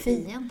 motparter.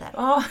 Fiender.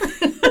 Ja.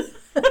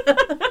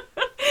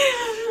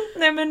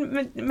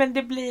 men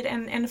det blir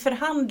en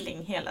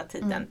förhandling hela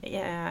tiden.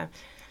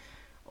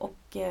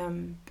 Och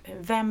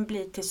vem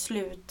blir till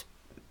slut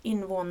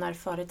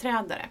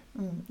invånarföreträdare?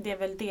 Det är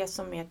väl det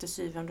som är till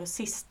syvende och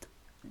sist.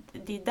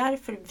 Det är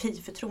därför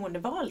vi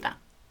förtroendevalda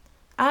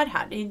är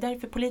här. Det är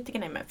därför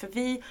politikerna är med. För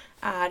vi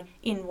är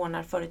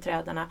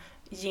invånarföreträdarna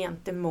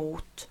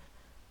gentemot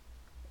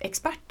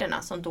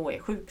experterna som då är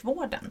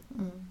sjukvården.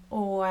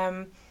 Och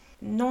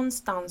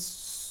någonstans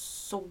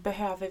så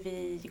behöver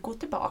vi gå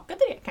tillbaka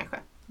till det kanske.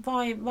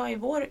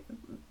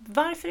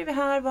 Varför är vi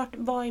här?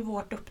 Vad är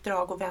vårt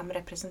uppdrag och vem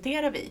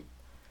representerar vi?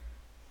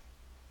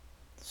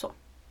 Så.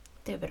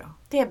 Det är bra.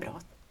 Det är bra.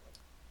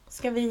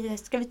 Ska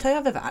vi ta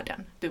över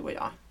världen, du och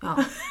jag?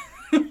 Ja.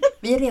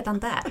 Vi är redan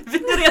där.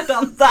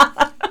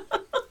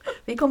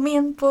 Vi kom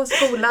in på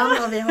skolan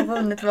och vi har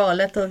vunnit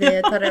valet och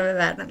vi tar över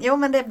världen. Jo,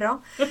 men det är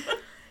bra.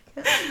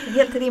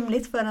 Helt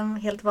rimligt för en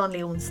helt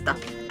vanlig onsdag.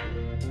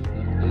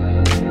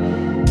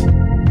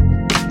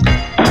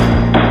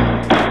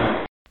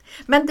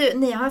 Men du,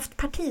 ni har haft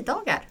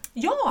partidagar.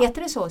 Ja.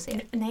 Heter det så,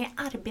 ser? Nej,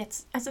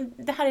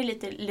 det här är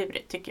lite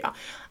lurigt tycker jag.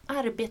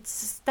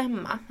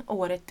 Arbetsstämma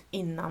året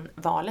innan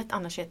valet,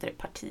 annars heter det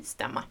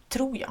partistämma,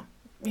 tror jag.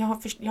 Jag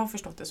har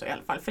förstått det så i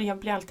alla fall, för jag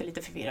blir alltid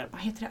lite förvirrad.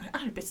 Vad heter det?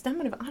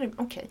 Arbetsstämma?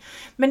 Okej.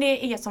 Men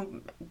det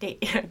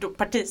är då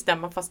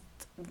partistämma fast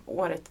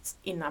året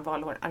innan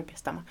valår,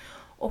 arbetsstämma.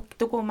 Och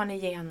då går man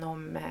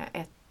igenom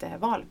ett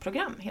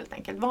valprogram helt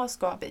enkelt. Vad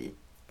ska vi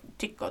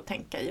tycka och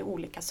tänka i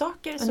olika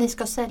saker? Och ni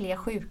ska sälja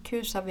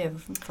sjukhus har vi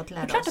fått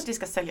lära oss. Det är klart att vi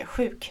ska sälja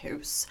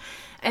sjukhus.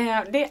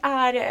 Det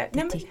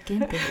tycker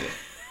inte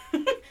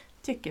vi.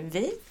 Tycker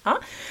vi. Ja.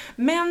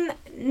 Men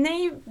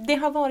nej, det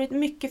har varit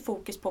mycket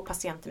fokus på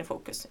patienten i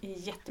fokus.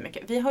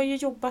 Jättemycket. Vi har ju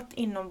jobbat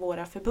inom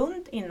våra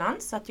förbund innan,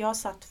 så att jag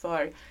satt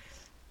för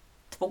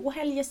 2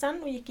 helger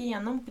sedan och gick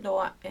igenom.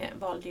 Då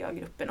valde jag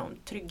gruppen om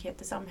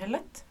trygghet i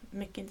samhället.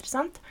 Mycket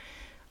intressant.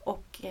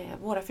 Och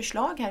våra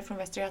förslag här från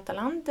Västra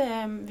Götaland,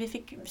 vi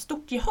fick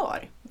stort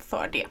gehör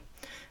för det.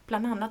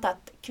 Bland annat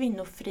att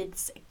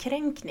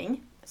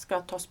kvinnofridskränkning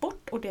ska tas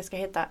bort och det ska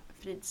heta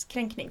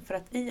fridskränkning. För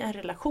att i en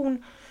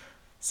relation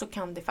så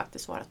kan det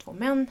faktiskt vara 2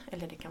 män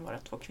eller det kan vara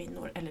 2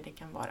 kvinnor eller det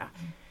kan vara...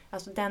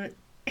 Alltså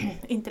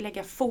inte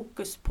lägga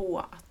fokus på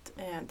att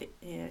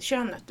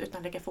könet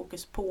utan lägga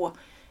fokus på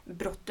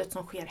brottet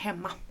som sker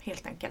hemma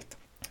helt enkelt.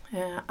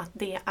 Att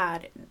det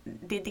är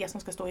det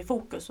som ska stå i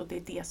fokus och det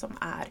är det som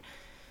är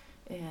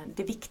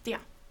det viktiga.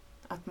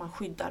 Att man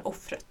skyddar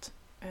offret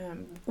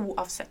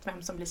oavsett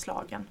vem som blir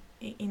slagen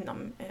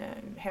inom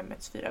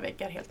hemmets 4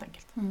 väggar helt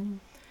enkelt.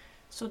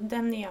 Så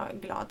den är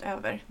jag glad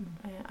över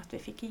att vi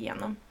fick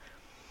igenom.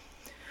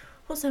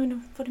 Och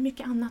sen var det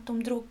mycket annat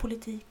om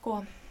drogpolitik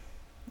och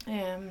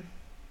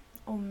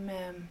om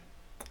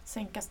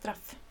sänka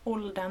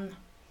straffåldern.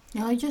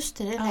 Ja, just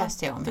det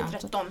läste jag om. Till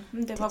 13.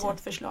 Det var vårt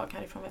förslag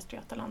härifrån Västra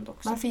Götaland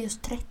också. Varför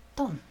just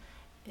 13?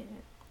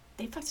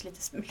 Det är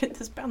faktiskt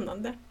lite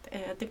spännande.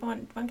 Det var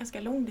en ganska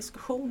lång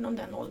diskussion om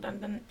den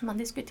åldern. Man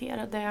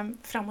diskuterade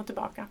fram och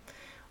tillbaka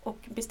och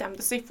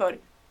bestämde sig för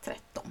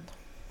 13.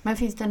 Men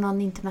finns det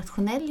någon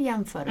internationell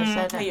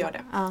jämförelse? Det gör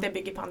det. Ja. Det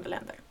bygger på andra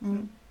länder.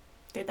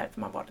 Det är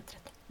därför man valde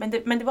 13.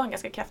 Men det var en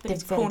ganska kraftig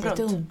diskussion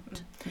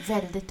runt.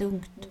 Väldigt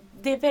ungt.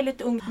 Det är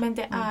väldigt ungt, men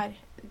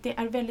det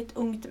är väldigt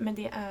ungt, men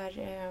det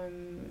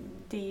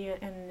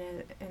är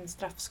en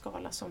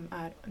straffskala som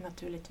är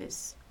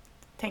naturligtvis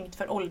tänkt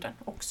för åldern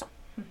också.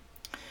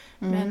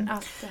 Men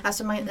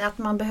att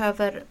man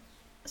behöver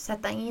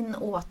sätta in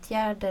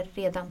åtgärder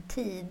redan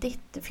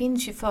tidigt. Det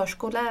finns ju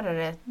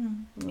förskollärare,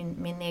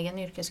 min egen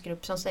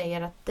yrkesgrupp, som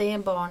säger att det är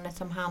barnet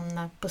som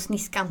hamnar på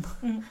sniskan.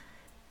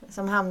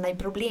 Som hamnar i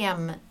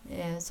problem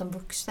som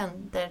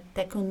vuxen.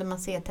 Där kunde man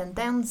se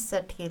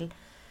tendenser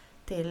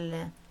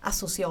till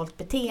asocialt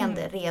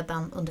beteende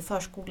redan under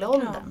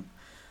förskoleåldern.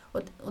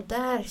 Ja. Och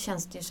där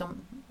känns det ju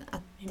som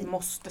att vi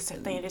måste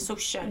sätta in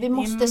resurser.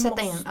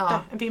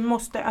 Vi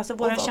måste, alltså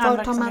våra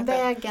var tar man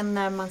vägen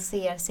när man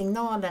ser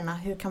signalerna?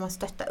 Hur kan man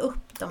stötta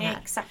upp de här?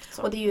 Exakt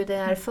så. Och det är ju det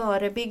här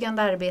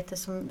förebyggande arbetet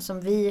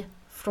som vi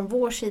från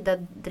vår sida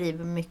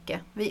driver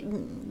mycket.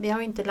 Vi har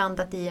ju inte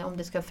landat i om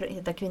det ska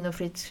heta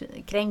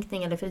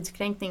kvinnofridskränkning eller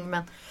fridskränkning,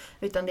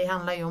 utan det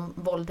handlar ju om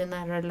våld i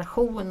nära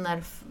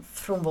relationer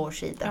från vår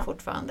sida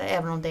fortfarande,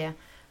 även om det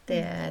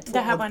är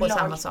 2 ord på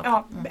samma sak.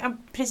 Ja,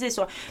 precis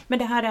så. Men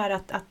det här är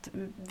att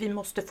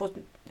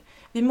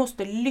vi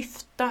måste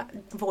lyfta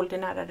våld i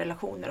nära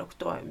relationer och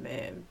då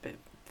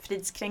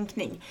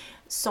fridskränkning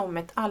som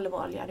ett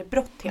allvarligare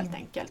brott helt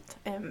enkelt.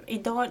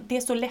 Idag, det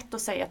är så lätt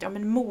att säga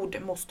att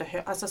mord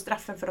måste alltså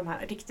straffen för de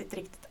här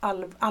riktigt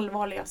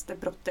allvarligaste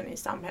brotten i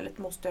samhället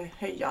måste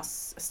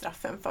höjas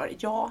straffen för.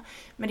 Ja,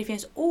 men det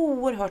finns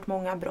oerhört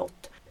många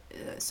brott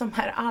som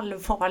är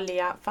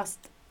allvarliga fast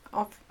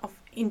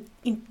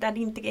där det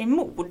inte är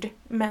mord,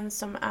 men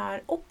som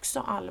är också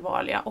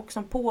allvarliga och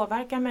som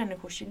påverkar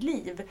människors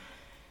liv.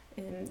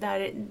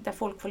 Där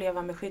folk får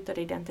leva med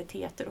skyddade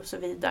identiteter och så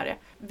vidare.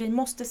 Vi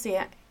måste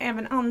se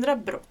även andra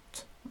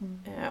brott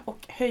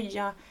och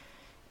höja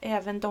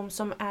även de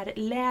som är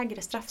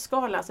lägre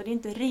straffskala. Alltså det är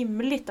inte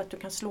rimligt att du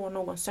kan slå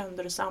någon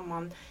sönder och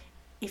samman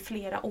i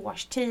flera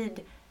års tid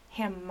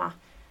hemma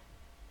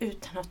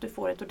utan att du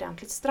får ett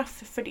ordentligt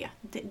straff för det.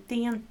 Det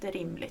är inte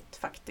rimligt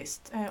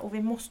faktiskt. Och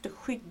vi måste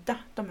skydda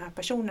de här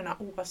personerna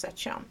oavsett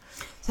kön.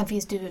 Sen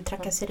finns det ju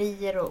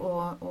trakasserier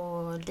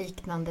och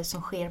liknande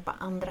som sker på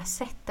andra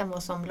sätt än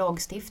vad som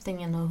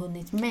lagstiftningen har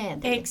hunnit med.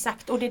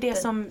 Exakt, och det är det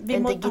som vi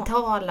den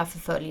digitala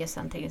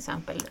förföljelsen till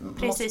exempel.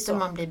 Precis måste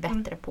man bli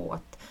bättre på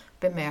att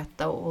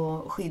bemöta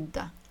och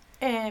skydda.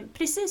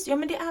 Precis, ja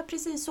men det är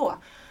precis så.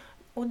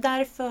 Och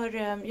därför,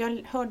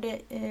 jag hörde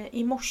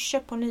i morse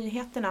på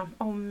nyheterna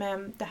om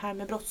det här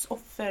med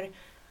brottsoffer,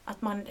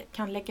 att man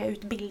kan lägga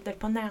ut bilder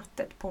på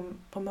nätet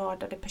på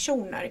mördade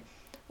personer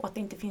och att det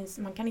inte finns,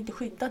 man kan inte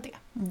skydda det.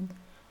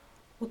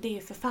 Och det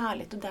är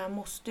förfärligt och där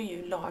måste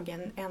ju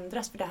lagen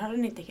ändras för det här har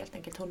den inte helt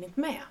enkelt hunnit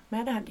med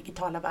den här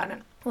digitala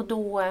världen.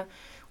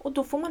 Och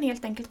då får man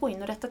helt enkelt gå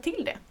in och rätta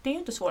till det. Det är ju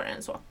inte svårare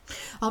än så.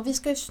 Ja, vi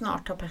ska ju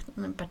snart ha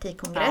en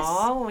partikongress.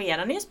 Ja, och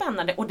eran är ju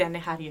spännande. Och den är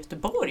här i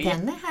Göteborg.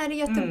 Den är här i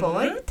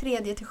Göteborg,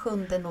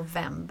 3-7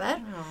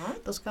 november. Ja.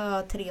 Då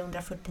ska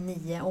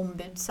 349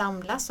 ombud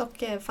samlas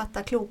och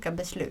fatta kloka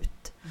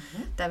beslut.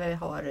 Där vi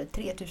har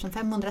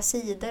 3500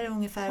 sidor,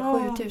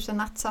 ungefär 7000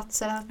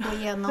 attsatser att gå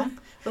igenom.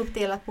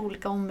 Uppdelat på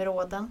olika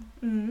områden.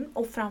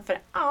 Och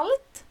framför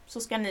allt så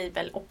ska ni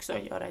väl också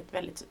göra ett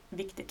väldigt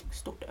viktigt och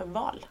stort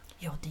val.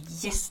 Ja, det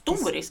är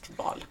historiskt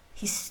val.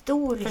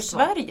 Historiskt för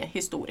Sverige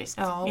historiskt,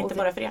 inte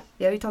bara för er.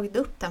 Vi har ju tagit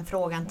upp den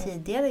frågan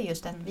tidigare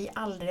just att vi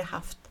aldrig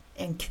haft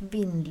en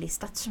kvinnlig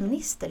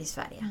statsminister i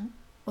Sverige.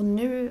 Och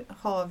nu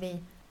har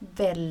vi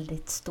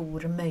väldigt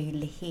stor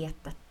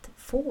möjlighet att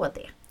få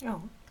det.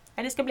 Ja,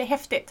 det ska bli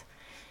häftigt.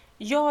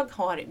 Jag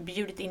har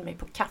bjudit in mig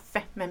på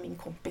kaffe med min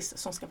kompis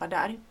som ska vara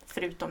där,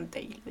 förutom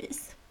dig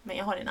Louise. Men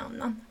jag har en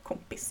annan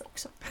kompis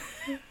också.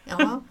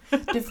 Ja,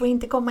 du får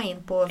inte komma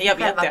in på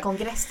själva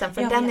kongressen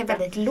för den är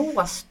väldigt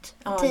låst.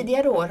 Ja.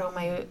 Tidigare år har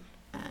man ju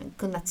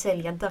kunnat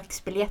sälja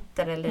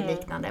dagsbiljetter eller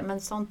liknande.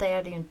 Men sånt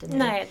är det ju inte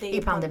nu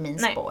i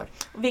pandemins spår.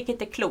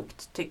 Vilket är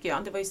klokt tycker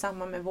jag. Det var ju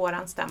samma med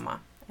våran stämma.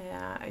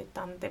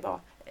 Utan det var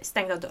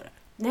stängda dörrar.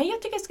 Nej,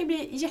 jag tycker det ska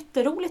bli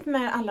jätteroligt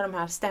med alla de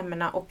här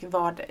stämmorna och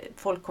vad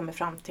folk kommer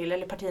fram till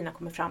eller partierna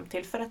kommer fram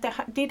till. För att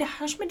det är det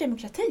här som är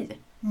demokrati.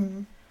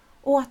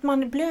 Och att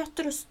man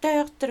blöter och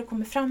stöter och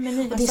kommer fram med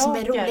nya saker. Det som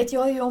är roligt,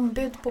 jag är ju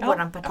ombud på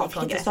våran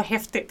partikongress. Det är så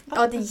häftigt.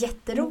 Ja, det är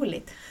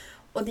jätteroligt.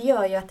 Och det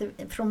gör ju att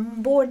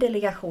från vår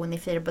delegation i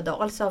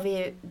Fyrbodal så har vi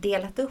ju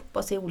delat upp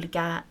oss i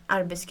olika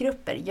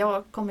arbetsgrupper.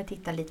 Jag kommer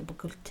titta lite på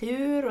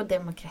kultur och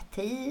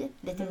demokrati,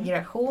 lite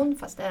migration,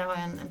 fast där har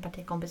jag en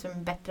partikompis som är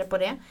bättre på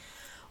det.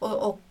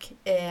 Och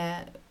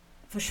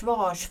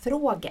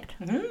försvarsfrågor.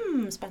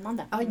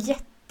 Spännande. Ja,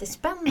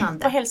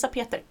 jättespännande. Och hälsa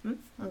Peter.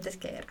 Det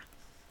ska jag göra.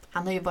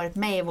 Han har ju varit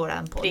med i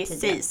våran podd tidigare.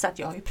 Precis, att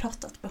jag har ju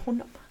pratat med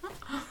honom.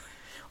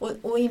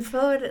 Och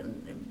inför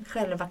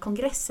själva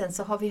kongressen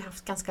så har vi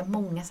haft ganska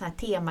många såna här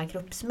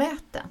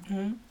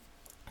temagruppsmöten.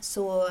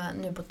 Så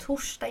nu på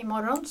torsdag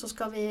imorgon så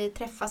ska vi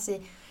träffas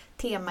i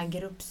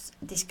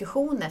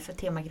temagruppsdiskussioner för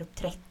temagrupp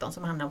 13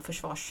 som handlar om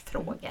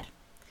försvarsfrågor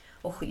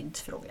och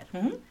skyddsfrågor.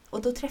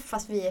 Och då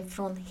träffas vi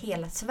från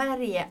hela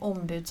Sverige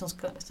ombud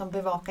som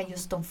bevakar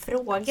just de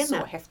frågorna. Så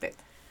häftigt.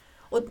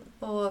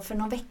 Och för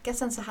någon vecka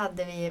sedan så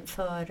hade vi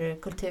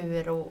för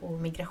kultur- och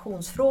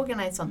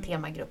migrationsfrågorna ett sånt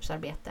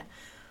temagruppsarbete.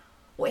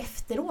 Och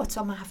efteråt så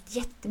har man haft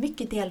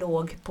jättemycket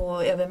dialog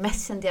över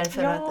Messenger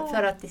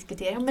för att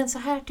diskutera. Men så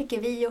här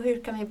tycker vi och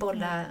hur kan vi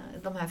bolla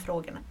de här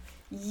frågorna.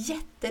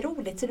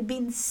 Jätteroligt, så det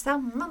binds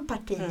samman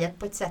partiet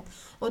på ett sätt.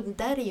 Och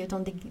där är ju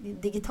de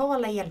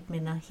digitala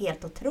hjälpmedlen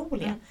helt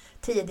otroliga.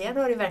 Tidigare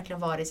har det verkligen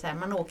varit så här,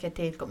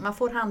 man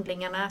får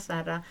handlingarna så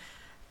här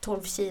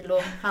 12 kilo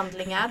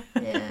handlingar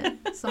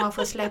som man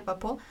får släppa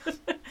på.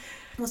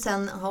 Och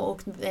sen har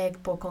åkt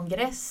väg på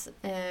kongress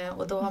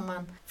och då har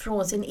man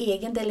från sin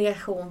egen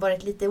delegation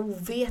varit lite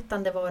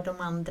ovetande vad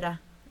de andra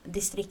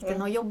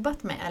distrikten har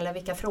jobbat med eller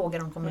vilka frågor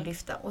de kommer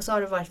lyfta. Och så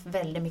har det varit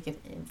väldigt mycket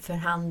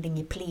förhandling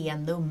i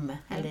plenum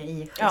eller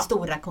i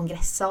stora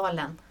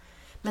kongressalen.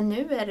 Men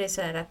nu är det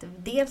så här att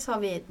dels har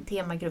vi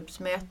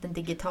temagruppsmöten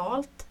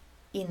digitalt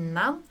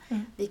innan.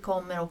 Vi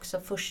kommer också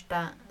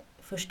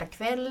första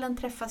kvällen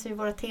träffas i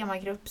våra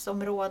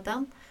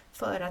temagruppsområden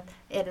för att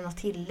är det något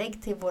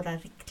tillägg till våra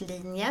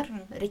riktlinjer.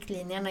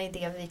 Riktlinjerna är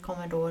det vi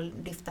kommer då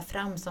lyfta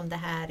fram som det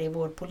här är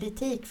vår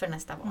politik för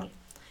nästa val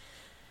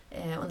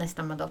och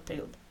nästa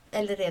mandatperiod.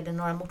 Eller är det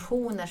några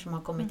motioner som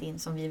har kommit in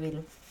som vi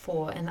vill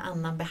få en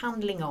annan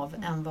behandling av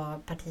än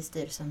vad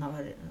partistyrelsen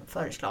har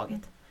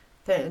föreslagit.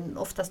 För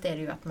oftast är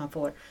det ju att man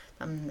får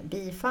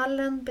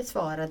bifallen,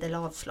 besvarad eller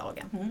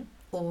avslagen.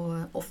 Och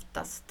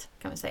oftast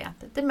kan vi säga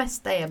att det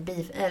mesta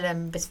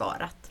är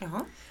besvarat.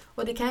 Jaha.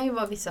 Och det kan ju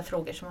vara vissa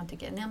frågor som man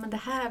tycker, nej men det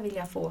här vill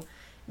jag få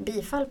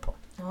bifall på.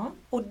 Ja.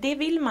 Och det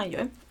vill man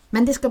ju.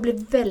 Men det ska bli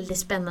väldigt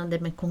spännande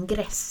med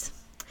kongress.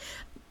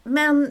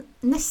 Men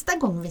nästa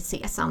gång vi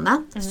ses,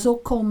 Anna, så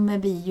kommer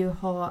vi ju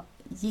ha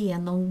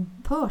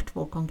genomfört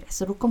vår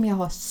kongress. Och då kommer jag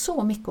ha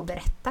så mycket att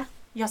berätta.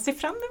 Jag ser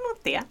fram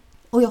emot det.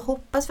 Och jag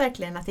hoppas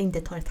verkligen att det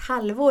inte tar ett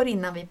halvår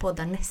innan vi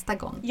poddar nästa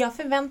gång. Jag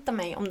förväntar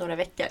mig om några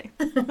veckor.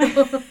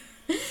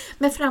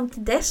 Men fram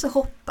till dess så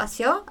hoppas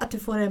jag att du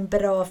får en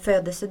bra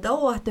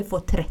födelsedag och att du får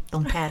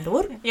 13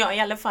 pärlor. Ja, i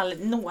alla fall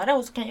några,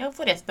 och så kan jag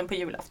få resten på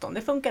julafton.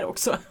 Det funkar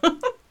också.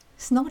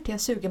 Snart är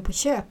jag sugen på att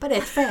köpa dig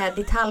ett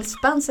färdigt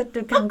halsband så att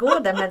du kan gå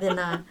där med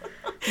dina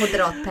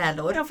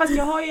moderatpärlor. Ja, fast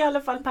jag har ju i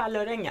alla fall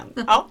pärlörängen.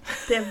 Ja,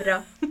 det är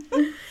bra.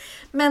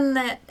 Men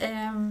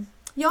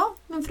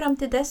men fram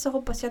till dess så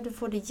hoppas jag att du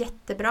får det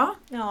jättebra.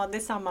 Ja, det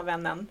är samma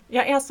vännen.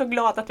 Jag är så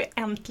glad att vi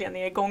äntligen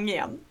är igång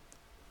igen.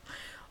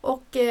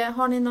 Och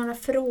har ni några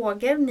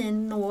frågor, ni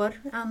når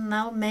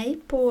Anna och mig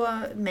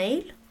på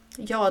mail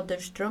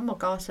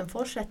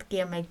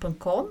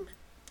jaderström@asenfors@gmail.com.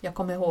 Jag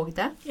kommer ihåg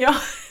det. Ja.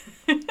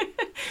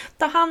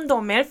 Ta hand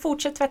om er,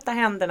 fortsätt tvätta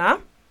händerna.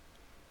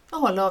 Och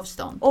hålla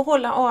avstånd. Och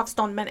hålla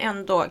avstånd, men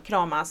ändå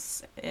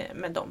kramas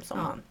med dem som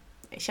man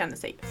känner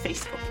sig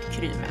frisk och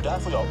kry med.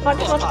 Ha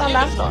det gott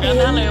alla.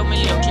 Det handlar ju om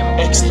miljö och klimat.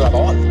 Extra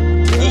val.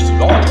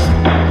 Nyval.